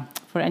it's,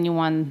 for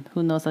anyone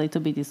who knows a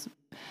little bit, is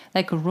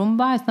like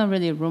rumba. It's not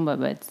really a rumba,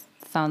 but it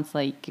sounds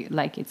like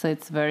it. So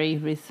it's very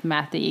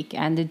rhythmic,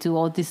 and they do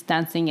all this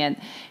dancing, and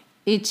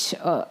each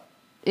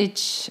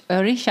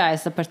Orisha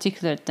is a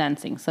particular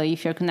dancing. So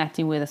if you're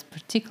connecting with a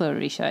particular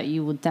Orisha,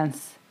 you would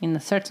dance in a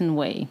certain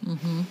way.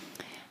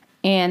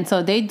 And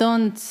so they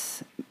don't,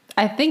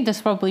 I think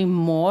there's probably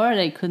more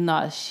they could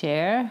not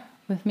share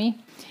with me.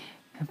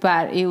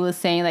 But it was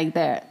saying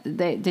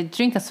they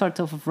drink a sort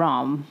of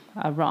rum.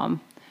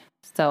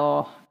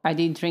 So I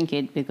did drink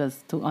it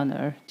because to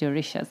honor the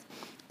Orishas.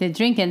 They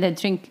drink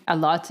a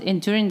lot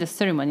during the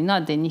ceremony,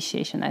 not the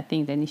initiation. I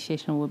think the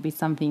initiation would be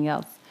something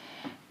else.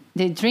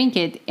 They drink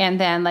it and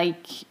then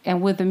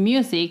and with the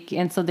music,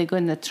 and so they go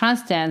in the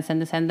trance dance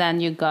and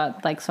then you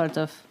got sort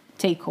of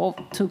take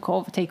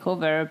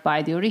over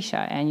by the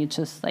Orisha, and you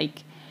just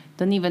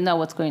don't even know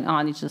what's going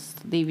on. You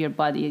just leave your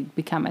body,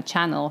 become a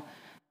channel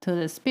to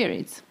the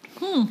spirits.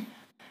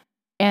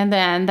 And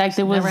then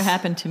there was never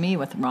happened to me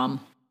with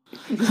rum.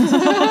 Well,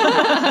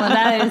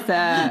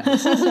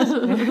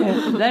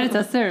 that is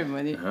a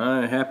ceremony.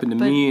 It happened to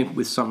me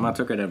with something I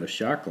took out of a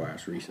shot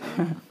glass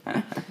recently.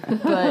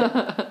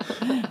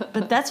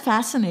 But that's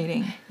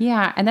fascinating.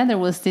 Yeah, and then there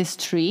was this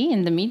tree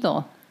in the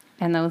middle,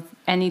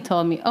 and he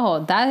told me,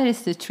 "Oh, that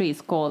is the tree.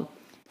 It's called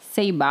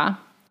Ceiba.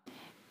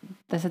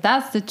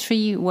 That's the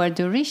tree where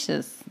the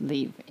Orishas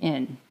live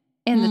in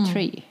the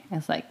tree." And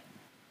it's like,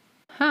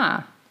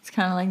 huh. It's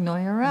kind of like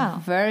Noya Rao.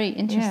 Very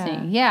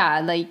interesting.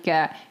 Yeah,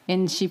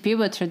 in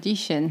Shipibo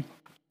tradition,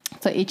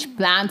 So each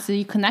plant, so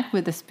you connect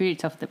with the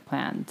spirit of the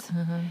plant.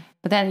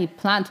 But then each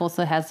plant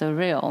also has a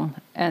realm.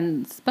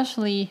 And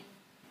especially,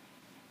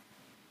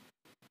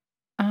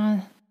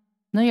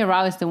 Noya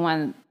Rao is the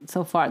one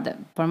so far that,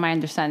 from my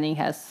understanding,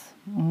 has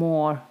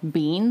more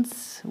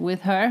beings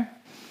with her.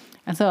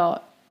 And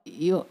so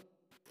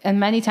and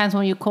many times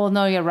when you call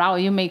Noya Rao,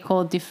 you may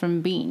call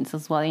different beings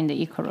as well in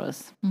the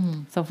Icarus.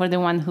 So for the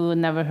one who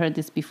never heard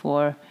this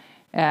before,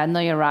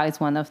 Noya Rao is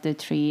one of the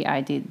 3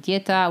 I did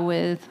dieta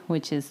with,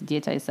 which is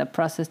dieta is a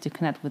process to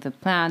connect with the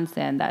plants,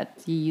 and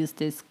that you use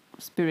this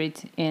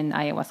spirit in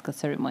ayahuasca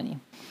ceremony.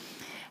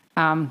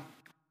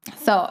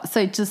 So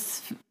it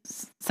just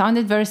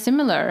sounded very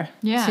similar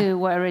to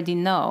what I already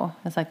know.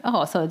 It's like,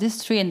 oh, so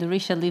this tree and the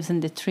Risha lives in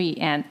the tree,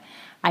 and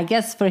I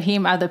guess for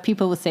him, other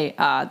people would say,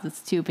 that's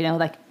stupid. And I was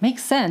like,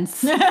 makes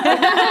sense. You're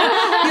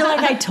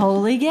like, I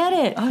totally get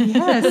it. Oh,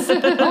 yes.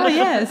 Oh,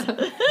 yes.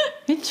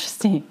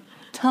 Interesting.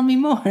 Tell me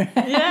more.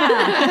 Yeah.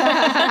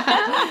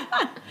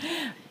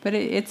 But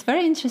it's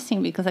very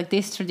interesting because like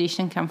this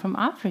tradition come from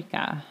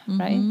Africa,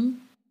 right?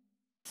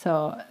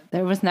 So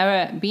there was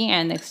never been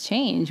an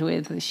exchange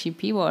with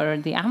Shipibo or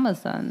the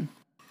Amazon.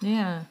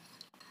 Yeah.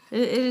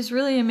 It is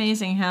really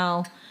amazing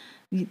how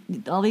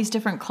all these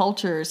different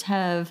cultures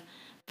have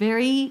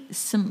very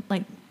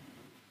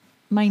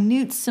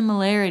minute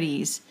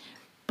similarities,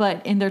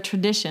 but in their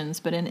traditions,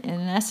 but in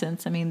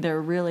essence, I mean,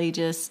 they're really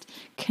just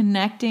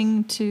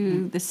connecting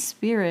to the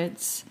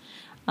spirits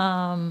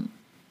in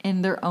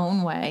their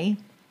own way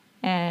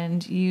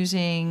and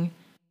using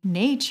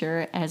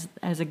nature as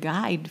a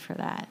guide for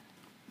that.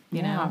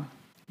 You know?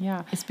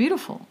 Yeah. It's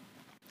beautiful.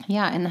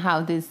 Yeah, and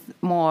how this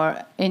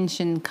more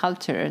ancient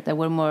culture that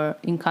were more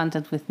in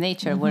contact with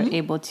nature were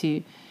able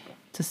to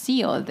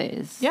see all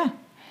this. Yeah.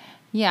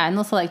 Yeah, and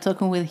also like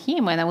talking with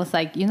him, and I was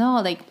like,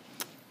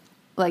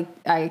 like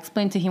I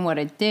explained to him what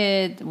I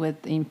did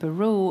in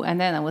Peru, and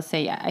then I would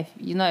say, I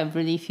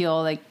really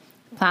feel like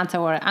plants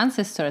are our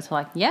ancestors.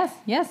 Like, yes,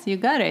 you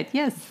got it,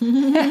 yes.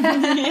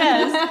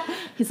 Yes.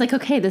 He's like,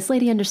 okay, this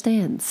lady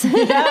understands.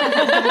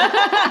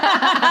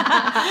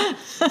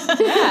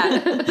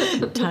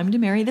 Time to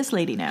marry this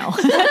lady now.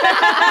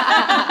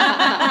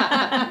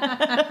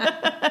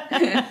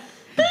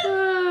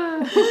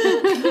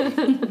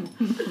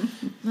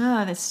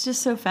 Oh, that's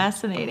just so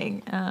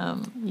fascinating.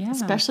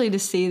 Especially to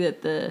see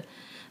that the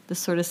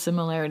sort of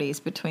similarities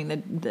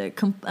between they're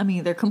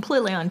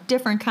completely on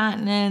different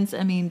continents.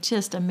 I mean,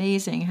 just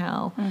amazing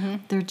how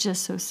they're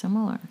just so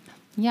similar.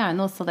 Yeah, and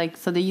also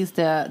so they use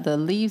the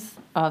leaves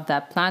of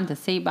that plant, the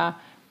ceiba,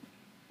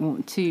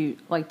 to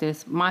like this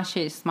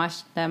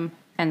smash them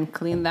and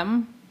clean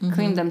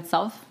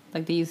themselves.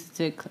 Like they use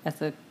it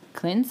as a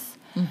cleanse.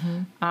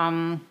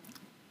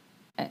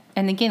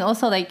 And again,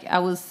 also like I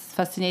was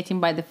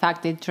fascinated by the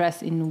fact they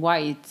dress in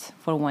white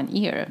for 1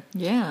 year.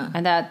 Yeah,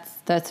 and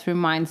that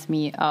reminds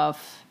me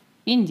of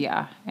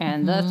India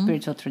and the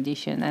spiritual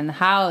tradition and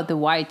how the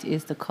white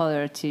is the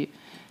color to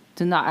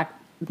not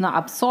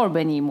absorb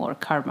any more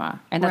karma.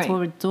 And that's what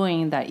we're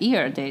doing that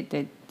year.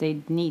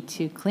 They need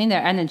to clean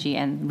their energy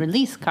and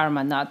release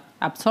karma, not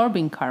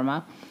absorbing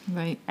karma.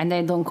 Right. And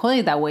they don't call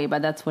it that way,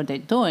 but that's what they're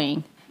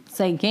doing.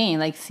 So again,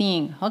 like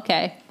seeing,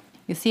 okay,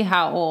 you see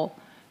how all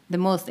the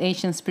most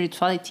ancient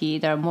spirituality,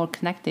 they're more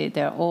connected.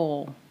 They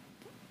all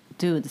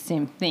do the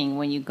same thing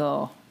when you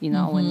go,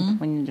 when you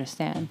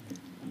understand.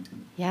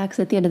 Yeah, because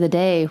at the end of the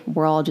day,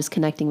 we're all just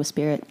connecting with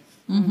spirit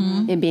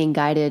and being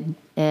guided.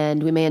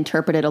 And we may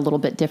interpret it a little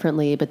bit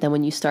differently, but then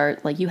when you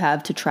start, like you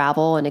have to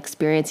travel and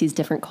experience these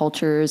different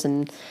cultures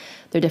and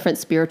their different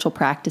spiritual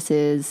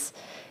practices,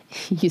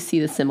 you see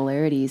the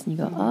similarities and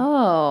you go,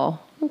 oh,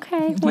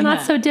 okay, we're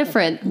not so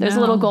different. There's a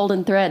little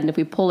golden thread, and if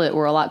we pull it,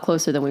 we're a lot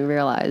closer than we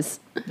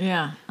realize.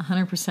 Yeah,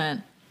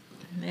 100%.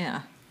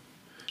 Yeah.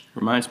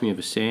 Reminds me of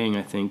a saying,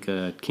 I think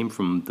it came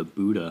from the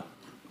Buddha.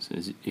 It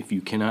says, if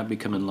you cannot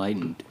become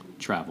enlightened,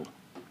 travel.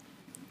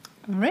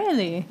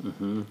 Really?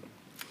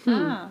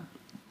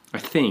 I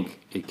think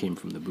it came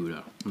from the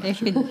Buddha. I'm not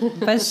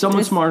sure.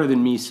 Someone smarter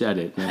than me said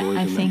it. And I've always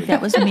I think remembered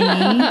that was me. No,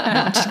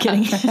 I'm just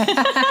kidding.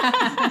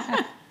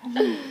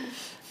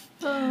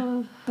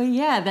 But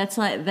yeah,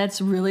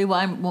 that's really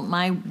why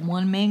my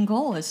one main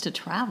goal is to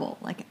travel.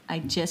 Like I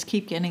just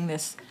keep getting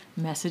this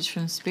message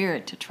from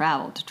spirit to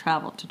travel.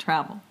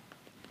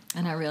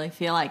 And I really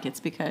feel like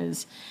it's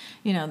because,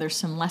 there's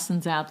some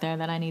lessons out there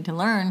that I need to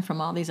learn from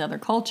all these other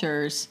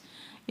cultures,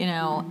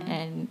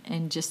 and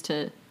just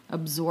to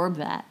absorb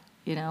that,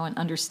 and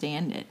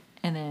understand it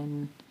and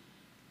then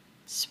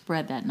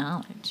spread that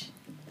knowledge.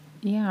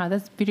 Yeah,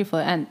 that's beautiful.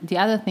 And the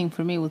other thing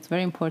for me what's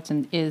very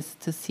important is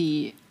to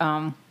see,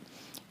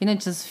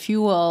 just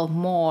fuel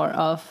more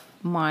of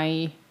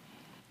my,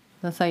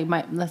 let's say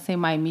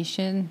my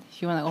mission,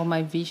 if you want, or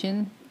my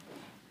vision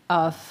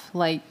of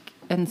like,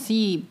 and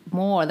see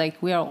more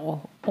like we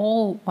are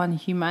all one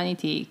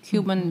humanity.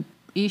 Cuban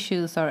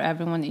issues are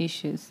everyone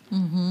issues,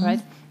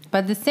 right? But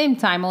at the same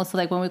time, also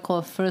like when we call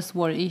it first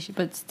world issue,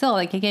 but still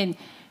like again,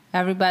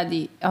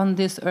 everybody on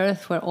this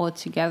earth, we're all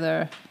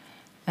together.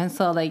 And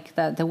so like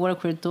that the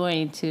work we're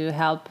doing to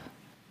help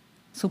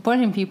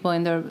supporting people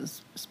in their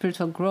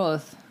spiritual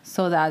growth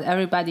so that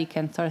everybody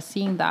can start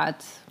seeing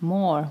that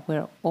more.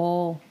 We're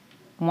all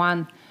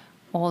one,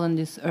 all on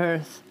this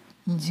earth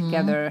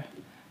together.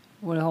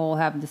 We all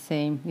have the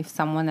same. If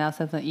someone else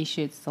has an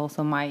issue, it's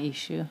also my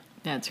issue.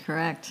 That's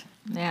correct.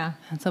 Yeah.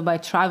 And so by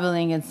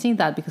traveling and seeing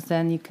that, because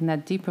then you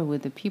connect deeper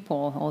with the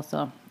people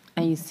also,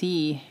 and you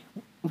see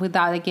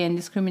without, again,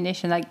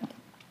 discrimination. Like,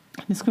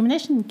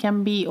 discrimination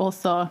can be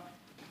also,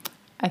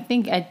 I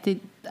think I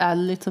did a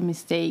little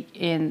mistake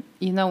in,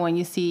 when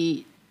you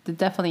see they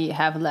definitely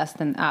have less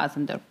than us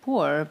and they're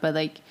poor, but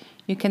like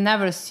you can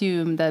never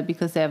assume that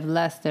because they have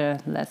less, they're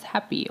less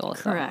happy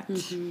also. Correct.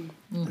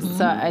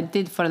 So I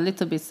did for a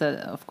little bit, so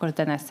of course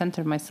then I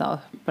centered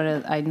myself,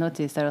 but I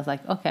noticed I was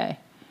like, okay,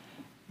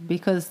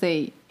 because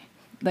they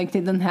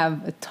don't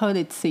have a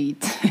toilet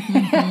seat.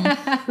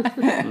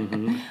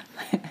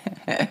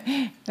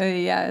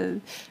 Yeah.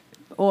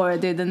 Or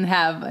they don't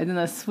have,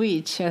 a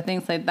switch or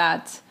things like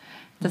that.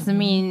 Doesn't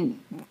mean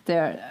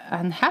they're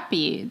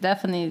unhappy.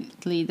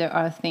 Definitely there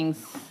are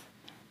things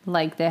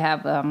like they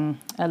have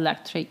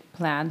electric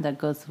plant that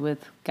goes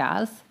with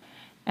gas.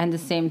 And the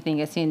same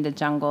thing I see in the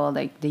jungle,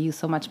 like they use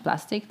so much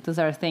plastic. Those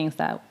are things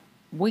that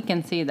we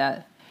can see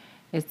that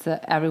it's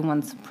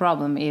everyone's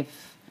problem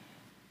if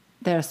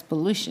there's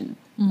pollution,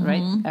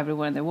 right?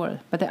 Everywhere in the world.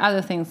 But the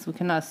other things, we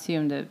cannot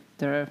assume that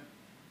they're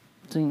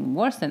doing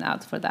worse than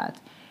us for that.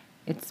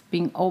 It's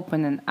being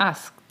open and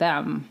ask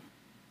them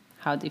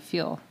how they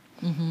feel.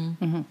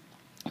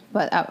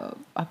 But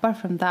apart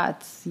from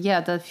that,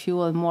 that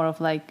fuel more of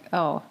like,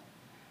 oh,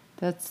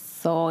 that's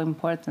so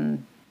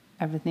important,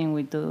 everything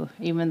we do,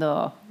 even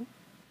though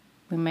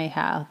we may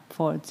have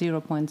for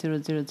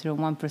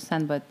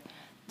 0.0001%, but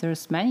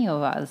there's many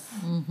of us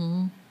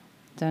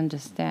to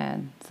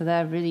understand. So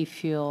that really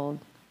fueled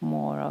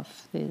more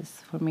of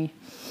this for me.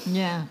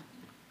 Yeah.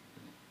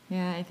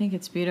 Yeah, I think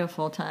it's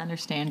beautiful to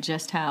understand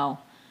just how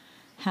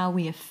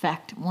we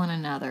affect one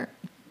another,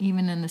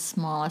 even in the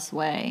smallest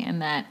way,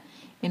 and that,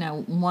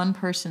 one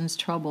person's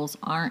troubles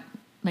aren't,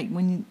 like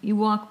when you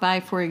walk by,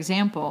 for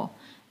example,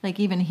 like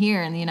even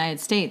here in the United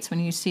States, when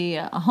you see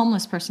a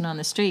homeless person on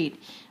the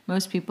street,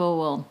 most people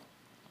will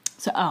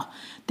say, oh,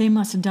 they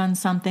must have done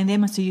something, they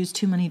must have used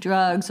too many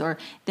drugs, or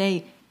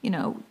they,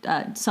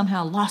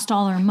 somehow lost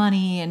all their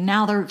money, and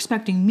now they're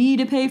expecting me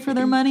to pay for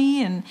their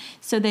money, and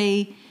so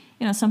they...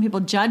 some people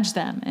judge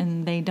them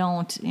and they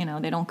don't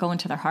go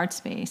into their heart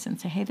space and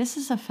say, hey, this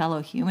is a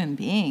fellow human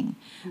being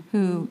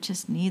who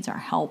just needs our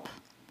help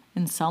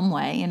in some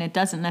way. And it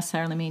doesn't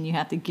necessarily mean you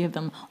have to give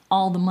them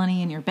all the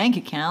money in your bank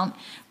account,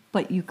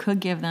 but you could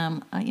give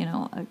them,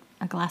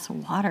 a glass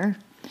of water.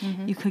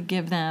 You could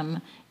give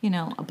them,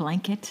 a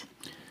blanket.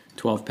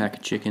 12-pack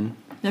of chicken.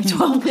 The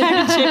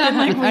 12-pack of chicken,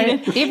 like we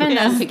did. Even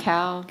a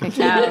Cacao.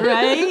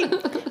 Right?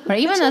 Or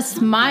even a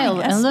smile,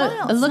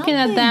 looking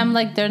at them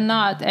like they're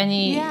not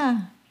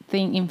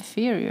anything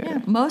inferior.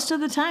 Yeah. Most of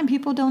the time,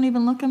 people don't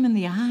even look them in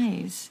the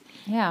eyes.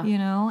 Yeah.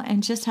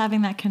 And just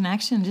having that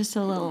connection, just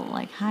a little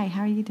like, hi,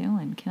 how are you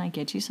doing? Can I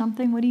get you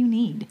something? What do you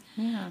need?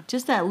 Yeah.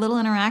 Just that little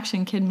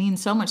interaction can mean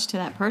so much to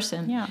that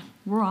person. Yeah.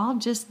 We're all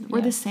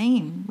we're the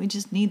same. We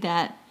just need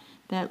that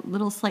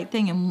little slight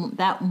thing. And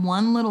that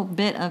one little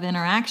bit of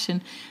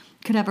interaction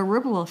could have a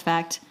ripple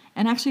effect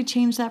and actually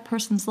change that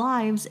person's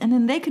lives. And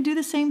then they could do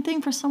the same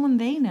thing for someone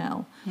they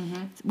know.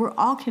 We're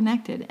all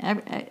connected,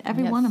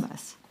 every one of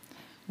us.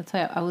 That's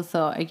why I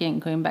also, again,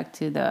 going back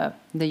to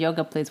the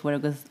yoga place where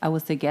I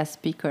was the guest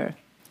speaker,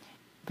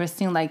 first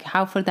thing, like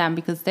how for them,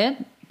 because they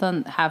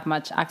don't have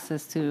much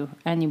access to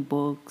any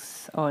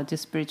books or to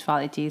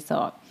spirituality.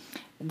 So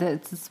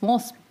it's a small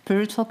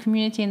spiritual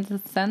community in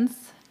that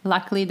sense.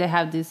 Luckily, they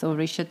have this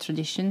Orisha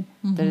tradition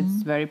that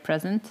is very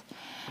present.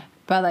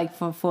 But like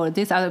for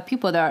these other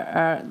people that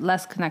are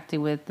less connected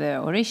with the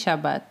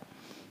Orisha, but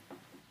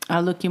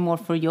are looking more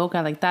for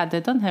yoga like that, they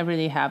don't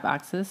really have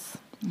access.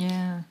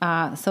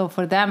 Yeah. So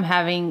for them,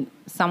 having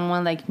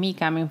someone like me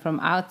coming from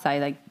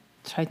outside, like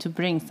try to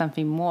bring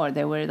something more,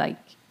 they were like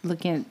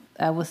looking.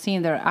 I was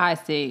seeing their eyes.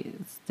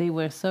 They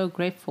were so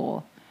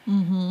grateful,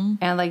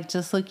 and like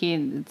just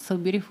looking, it's so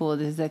beautiful.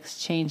 This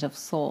exchange of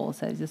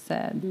souls, as you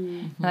said.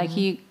 Like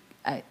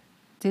I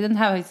didn't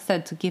have, I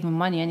said, to give them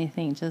money,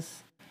 anything,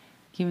 just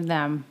give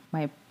them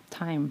my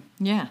time.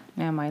 Yeah.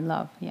 And my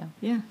love. Yeah.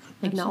 Yeah.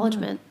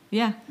 Acknowledgement.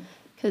 Yeah.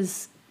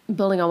 Because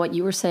building on what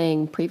you were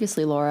saying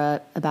previously,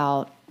 Laura,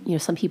 about,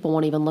 some people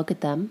won't even look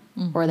at them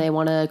or they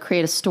want to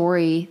create a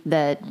story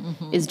that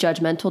is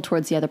judgmental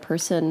towards the other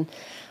person.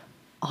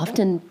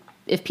 Often,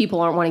 if people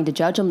aren't wanting to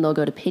judge them, they'll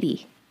go to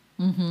pity.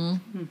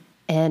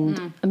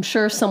 And I'm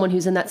sure someone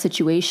who's in that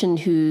situation,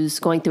 who's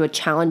going through a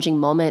challenging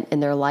moment in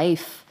their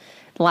life,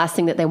 the last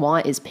thing that they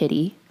want is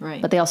pity.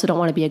 Right. But they also don't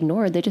want to be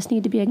ignored. They just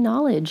need to be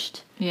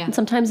acknowledged. Yeah. And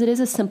sometimes it is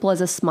as simple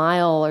as a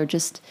smile or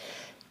just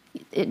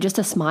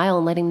a smile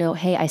and letting know,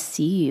 hey, I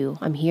see you.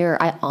 I'm here.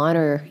 I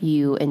honor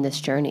you in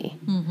this journey.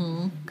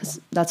 Because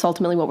that's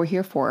ultimately what we're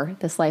here for.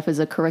 This life is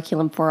a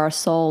curriculum for our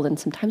soul. And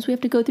sometimes we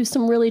have to go through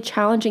some really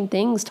challenging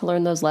things to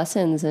learn those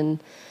lessons.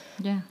 And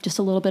just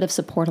a little bit of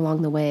support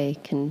along the way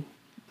can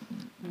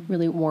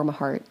really warm a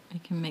heart.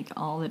 It can make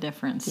all the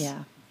difference.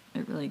 Yeah.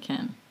 It really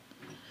can.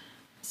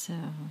 So,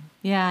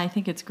 yeah, I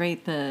think it's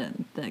great the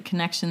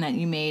connection that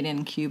you made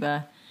in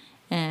Cuba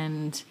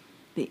and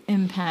the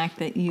impact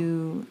that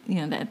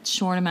that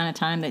short amount of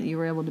time that you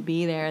were able to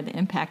be there, the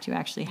impact you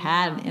actually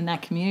had in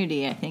that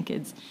community. I think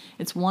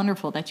it's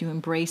wonderful that you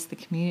embraced the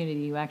community.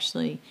 You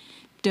actually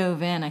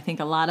dove in. I think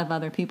a lot of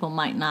other people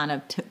might not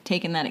have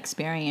taken that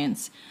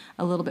experience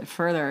a little bit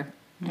further,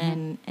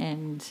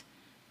 and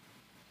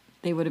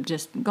they would have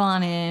just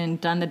gone in,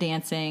 done the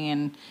dancing,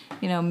 and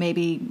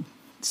maybe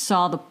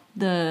saw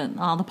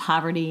all the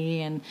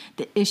poverty and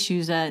the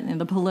issues and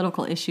the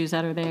political issues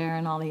that are there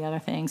and all the other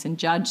things, and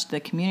judged the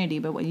community.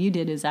 But what you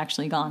did is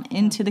actually gone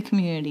into the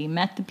community,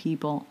 met the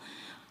people,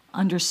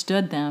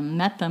 understood them,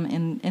 met them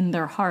in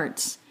their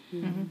hearts,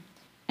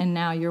 and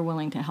now you're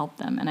willing to help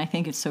them. And I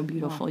think it's so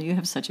beautiful. You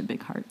have such a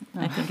big heart.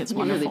 I think it's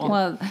wonderful.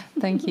 Well,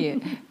 thank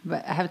you.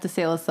 But I have to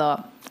say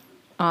also,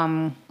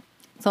 so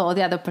all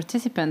the other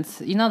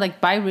participants,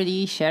 by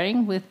really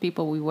sharing with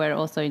people, we were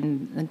also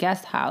in a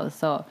guest house.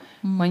 So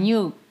when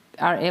you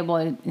are able,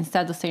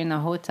 instead of staying in a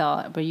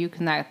hotel, but you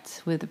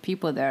connect with the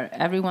people there,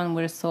 everyone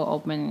was so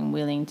open and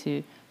willing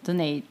to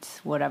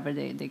donate whatever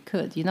they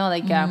could.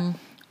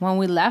 When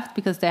we left,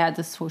 because they had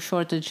this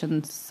shortage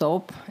on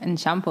soap and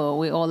shampoo,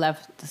 we all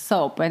left the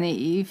soap. And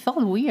it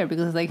felt weird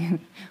because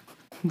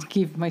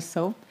give my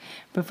soap.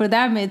 But for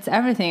them, it's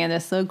everything. And they're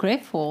so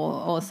grateful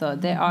also.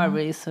 They are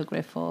really so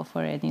grateful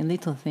for any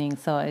little thing.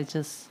 So it's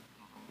just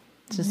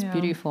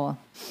beautiful.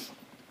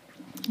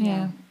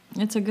 Yeah.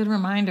 It's a good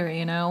reminder,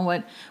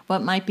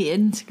 what might be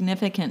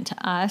insignificant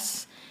to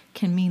us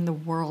can mean the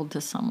world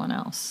to someone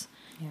else.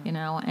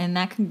 And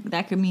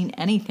that could mean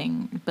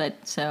anything.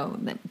 But so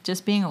that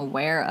just being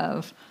aware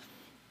of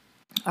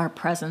our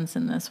presence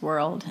in this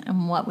world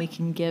and what we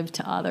can give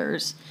to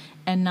others,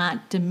 and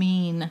not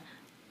demean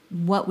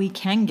what we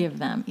can give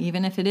them,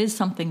 even if it is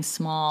something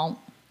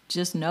small.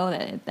 Just know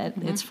that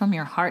it's from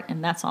your heart,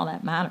 and that's all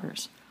that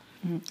matters.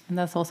 And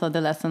that's also the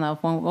lesson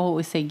of when we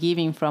always say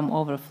giving from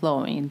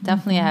overflowing.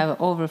 Definitely have an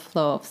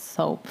overflow of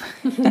soap.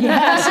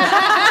 Yes.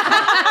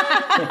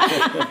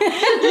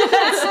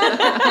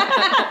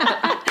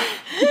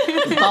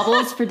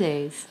 Bubbles for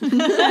days.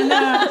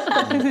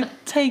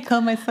 Take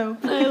all my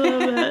soap. I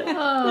love it.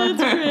 Oh,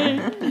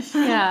 that's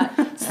great.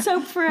 Yeah.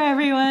 Soap for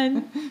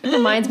everyone. It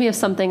reminds me of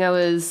something I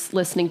was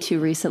listening to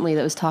recently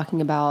that was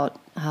talking about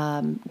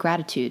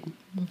gratitude.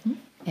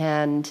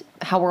 And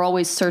how we're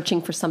always searching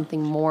for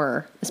something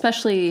more,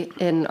 especially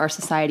in our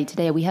society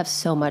today. We have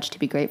so much to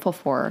be grateful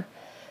for,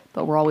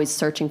 but we're always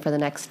searching for the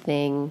next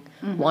thing,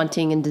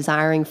 wanting and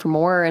desiring for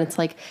more. And it's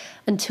like,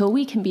 until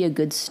we can be a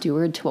good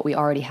steward to what we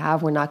already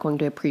have, we're not going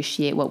to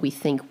appreciate what we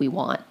think we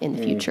want in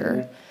the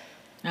future.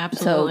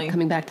 Absolutely. So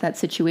coming back to that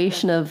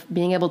situation of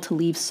being able to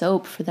leave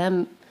soap, for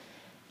them,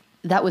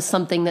 that was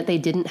something that they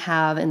didn't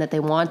have and that they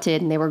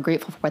wanted, and they were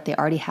grateful for what they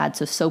already had.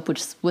 So soap,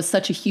 which was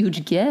such a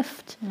huge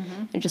gift,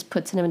 it just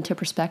puts them into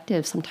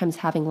perspective. Sometimes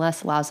having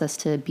less allows us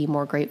to be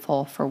more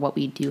grateful for what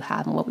we do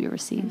have and what we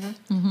receive.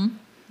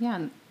 Yeah,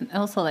 and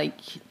also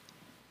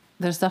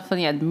there's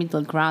definitely a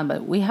middle ground,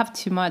 but we have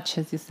too much,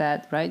 as you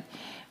said, right?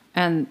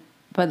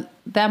 But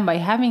then by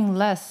having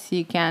less,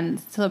 you can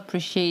still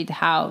appreciate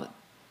how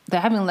they're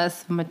having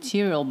less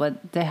material,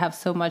 but they have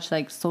so much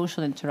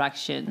social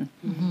interaction,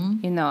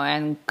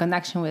 and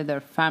connection with their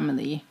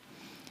family.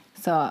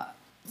 So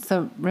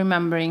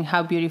remembering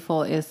how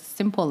beautiful is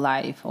simple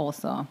life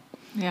also.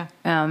 Yeah.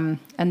 And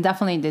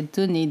definitely they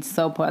do need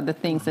soap or other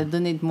things. They do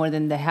need more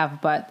than they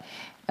have, but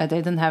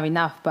they don't have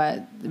enough.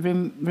 But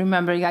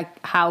remembering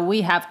how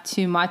we have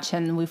too much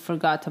and we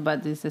forgot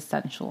about these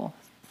essential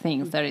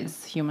things. That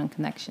is human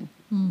connection.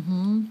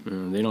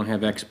 They don't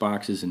have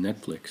Xboxes and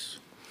Netflix.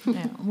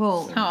 Yeah.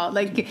 Well,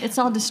 it's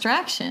all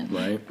distraction.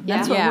 Right.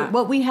 That's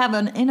what we have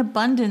in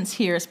abundance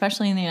here,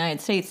 especially in the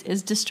United States,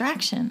 is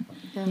distraction.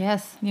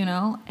 Yes.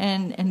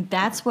 And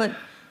that's what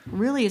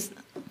really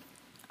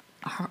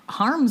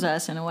harms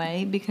us in a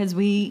way, because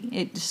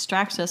it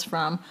distracts us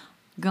from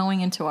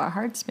going into our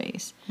heart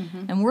space.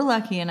 And we're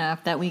lucky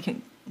enough that we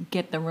can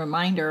get the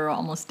reminder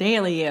almost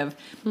daily of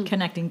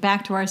connecting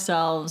back to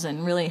ourselves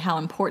and really how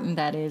important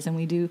that is. And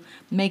we do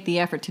make the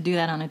effort to do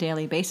that on a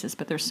daily basis.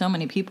 But there's so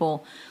many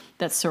people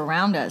that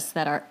surround us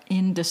that are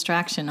in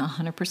distraction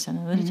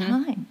 100% of the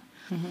time.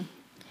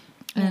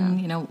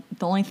 And,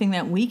 the only thing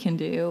that we can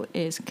do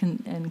is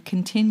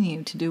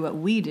continue to do what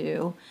we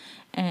do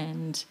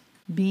and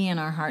be in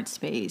our heart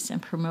space and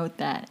promote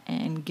that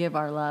and give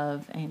our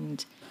love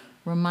and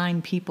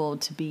remind people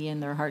to be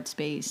in their heart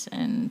space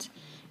and,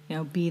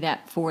 be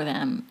that for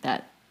them,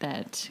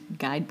 that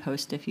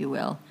guidepost, if you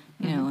will,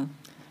 Yeah,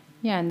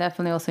 and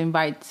definitely also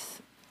invite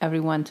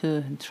everyone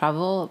to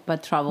travel,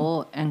 but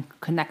travel and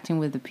connecting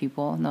with the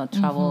people, not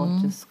travel,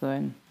 just go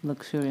in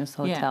luxurious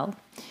hotel.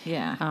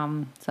 Yeah.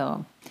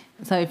 So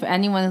if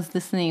anyone is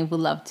listening would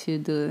love to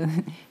do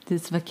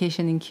this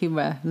vacation in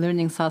Cuba,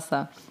 learning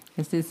salsa,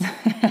 is this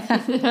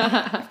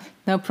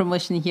no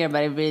promotion here,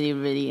 but I really,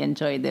 really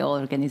enjoyed the whole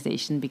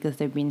organization because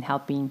they've been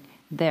helping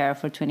there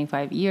for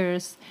 25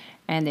 years,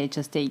 and they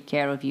just take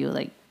care of you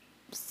like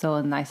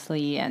so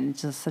nicely, and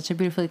just such a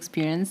beautiful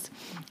experience.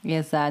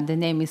 Yes, the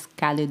name is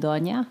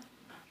Caledonia.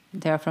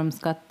 They're from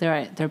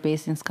They're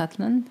based in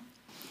Scotland,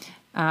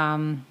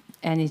 and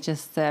it's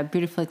just a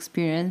beautiful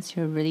experience.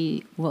 You're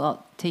really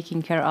well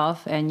taken care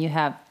of, and you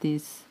have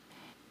this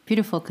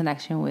beautiful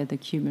connection with the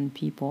Cuban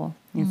people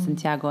in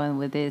Santiago, and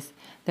with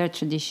their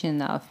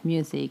tradition of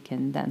music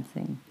and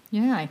dancing.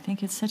 Yeah, I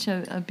think it's such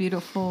a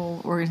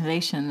beautiful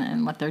organization,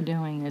 and what they're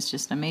doing is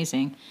just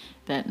amazing.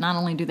 That not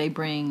only do they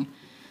bring,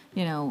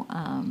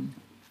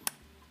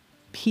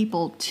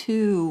 people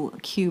to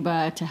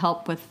Cuba to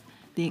help with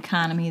the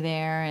economy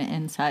there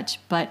and such,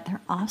 but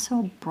they're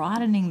also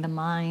broadening the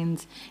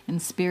minds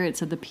and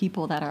spirits of the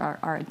people that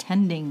are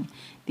attending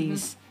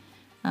these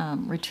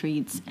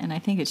retreats. And I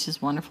think it's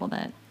just wonderful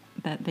that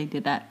they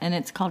did that. And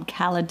it's called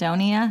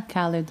Caledonia.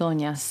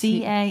 Caledonia.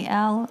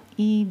 Caledonia?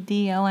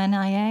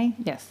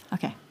 Yes.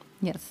 Okay.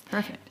 Yes.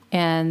 Perfect.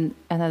 And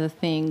another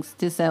thing,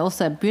 this is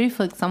also a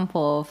beautiful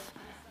example of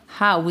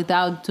how,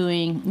 without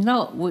doing,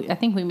 I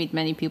think we meet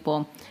many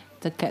people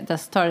that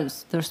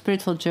start their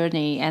spiritual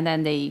journey, and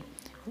then they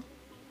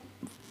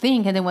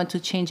think and they want to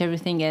change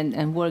everything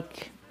and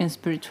work in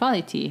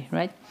spirituality,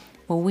 right?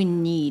 Well, we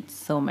need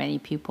so many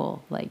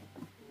people like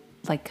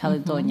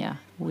Caledonia.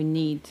 We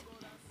need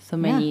so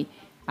many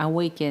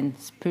awakened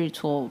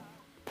spiritual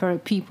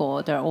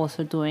people that are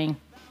also doing,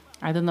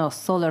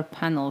 solar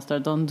panels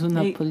that do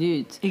not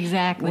pollute.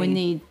 Exactly. We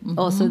need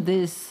also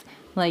this,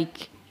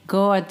 like,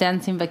 go a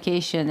dancing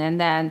vacation, and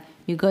then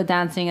you go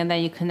dancing and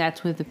then you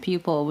connect with the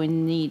people. We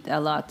need a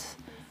lot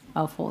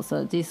of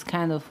also this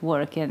kind of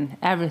work, and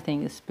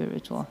everything is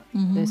spiritual.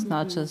 It's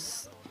not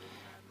just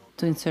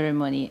doing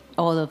ceremony.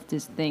 All of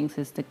these things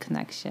is the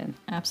connection.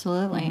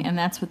 Absolutely. And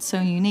that's what's so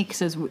unique,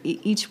 because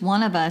each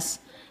one of us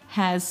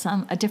has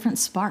a different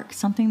spark,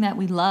 something that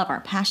we love.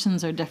 Our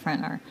passions are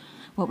different, or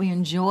what we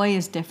enjoy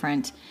is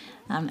different.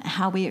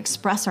 How we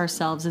express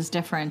ourselves is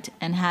different.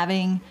 And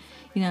having,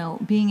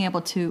 being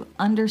able to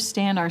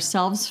understand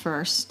ourselves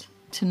first,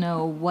 to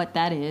know what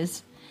that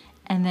is,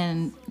 and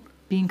then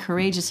being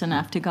courageous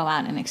enough to go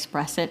out and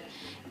express it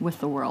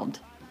with the world.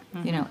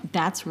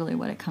 That's really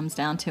what it comes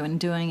down to, and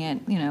doing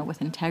it,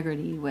 with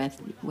integrity,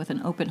 with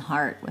an open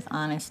heart, with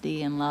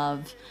honesty and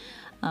love,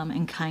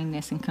 and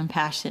kindness and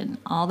compassion.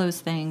 All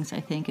those things, I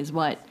think, is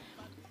what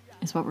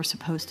we're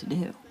supposed to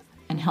do,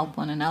 and help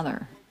one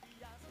another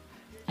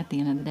at the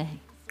end of the day.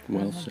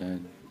 Well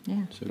said.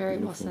 Yeah. So Very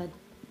beautiful. well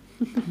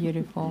said.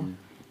 Beautiful.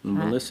 And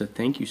Melissa,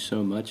 thank you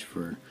so much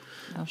for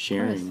Of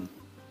sharing. course.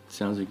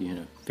 Sounds like you had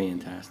a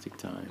fantastic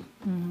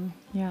time.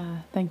 Yeah.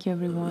 Thank you,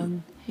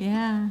 everyone.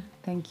 Yeah.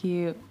 Thank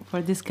you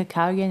for this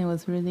cacao again. It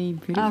was really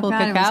beautiful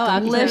God, it was cacao.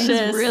 actually. delicious.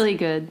 It's really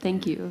good.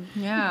 Thank you.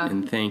 Yeah.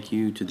 And thank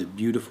you to the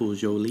beautiful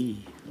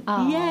Jolie.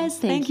 Oh, Yes.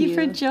 Thank you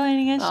for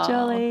joining us, Oh,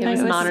 Jolie. it was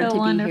an honor so to be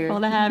wonderful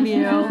here. to have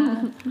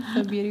you.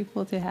 So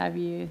beautiful to have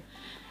you.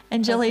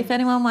 And Jolie, if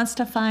anyone wants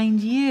to find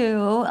you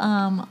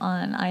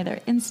on either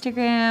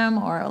Instagram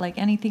or like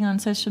anything on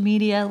social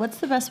media, what's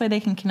the best way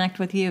they can connect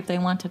with you if they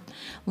want to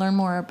learn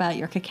more about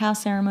your cacao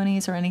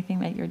ceremonies or anything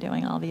that you're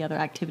doing, all the other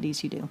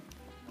activities you do?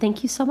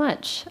 Thank you so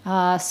much.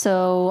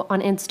 So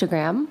on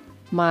Instagram,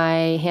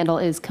 my handle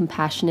is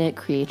Compassionate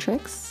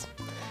Creatrix.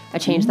 I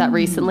changed that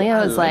recently.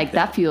 I was like,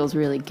 that feels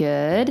really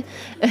good.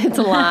 It's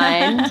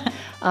aligned.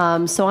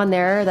 So on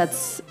there,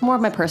 that's more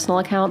of my personal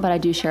account, but I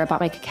do share about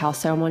my cacao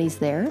ceremonies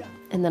there.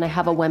 And then I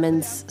have a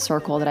women's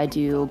circle that I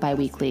do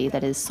bi-weekly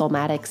that is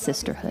Soulmatic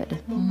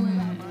Sisterhood.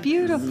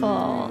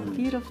 Beautiful.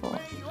 Beautiful.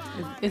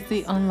 Is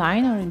it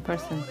online or in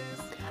person?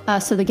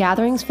 So the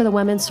gatherings for the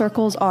women's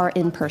circles are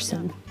in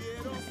person.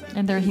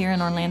 And they're here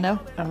in Orlando?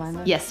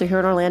 Orlando? Yes, they're here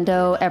in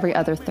Orlando every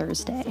other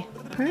Thursday.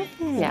 Perfect.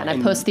 Yeah, and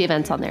I post the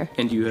events on there.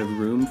 And do you have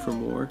room for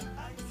more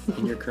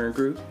in your current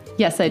group?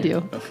 Yes, I do.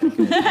 Okay,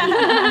 good.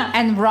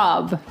 And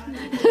Rob.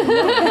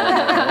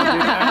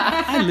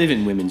 I live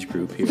in women's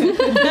group here. To be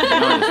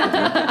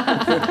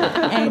honest with you.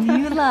 And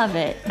you love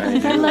it.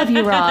 I love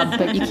you, Rob,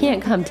 but you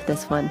can't come to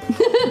this one.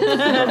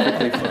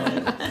 Perfectly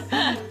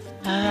fine.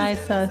 All right.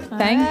 So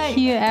thank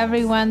you,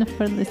 everyone,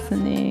 for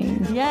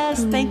listening.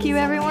 Yes, thank you,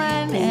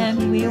 everyone.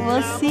 And we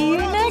will see you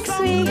next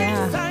week.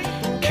 Yeah.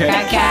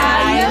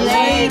 Cacao you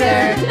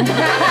later.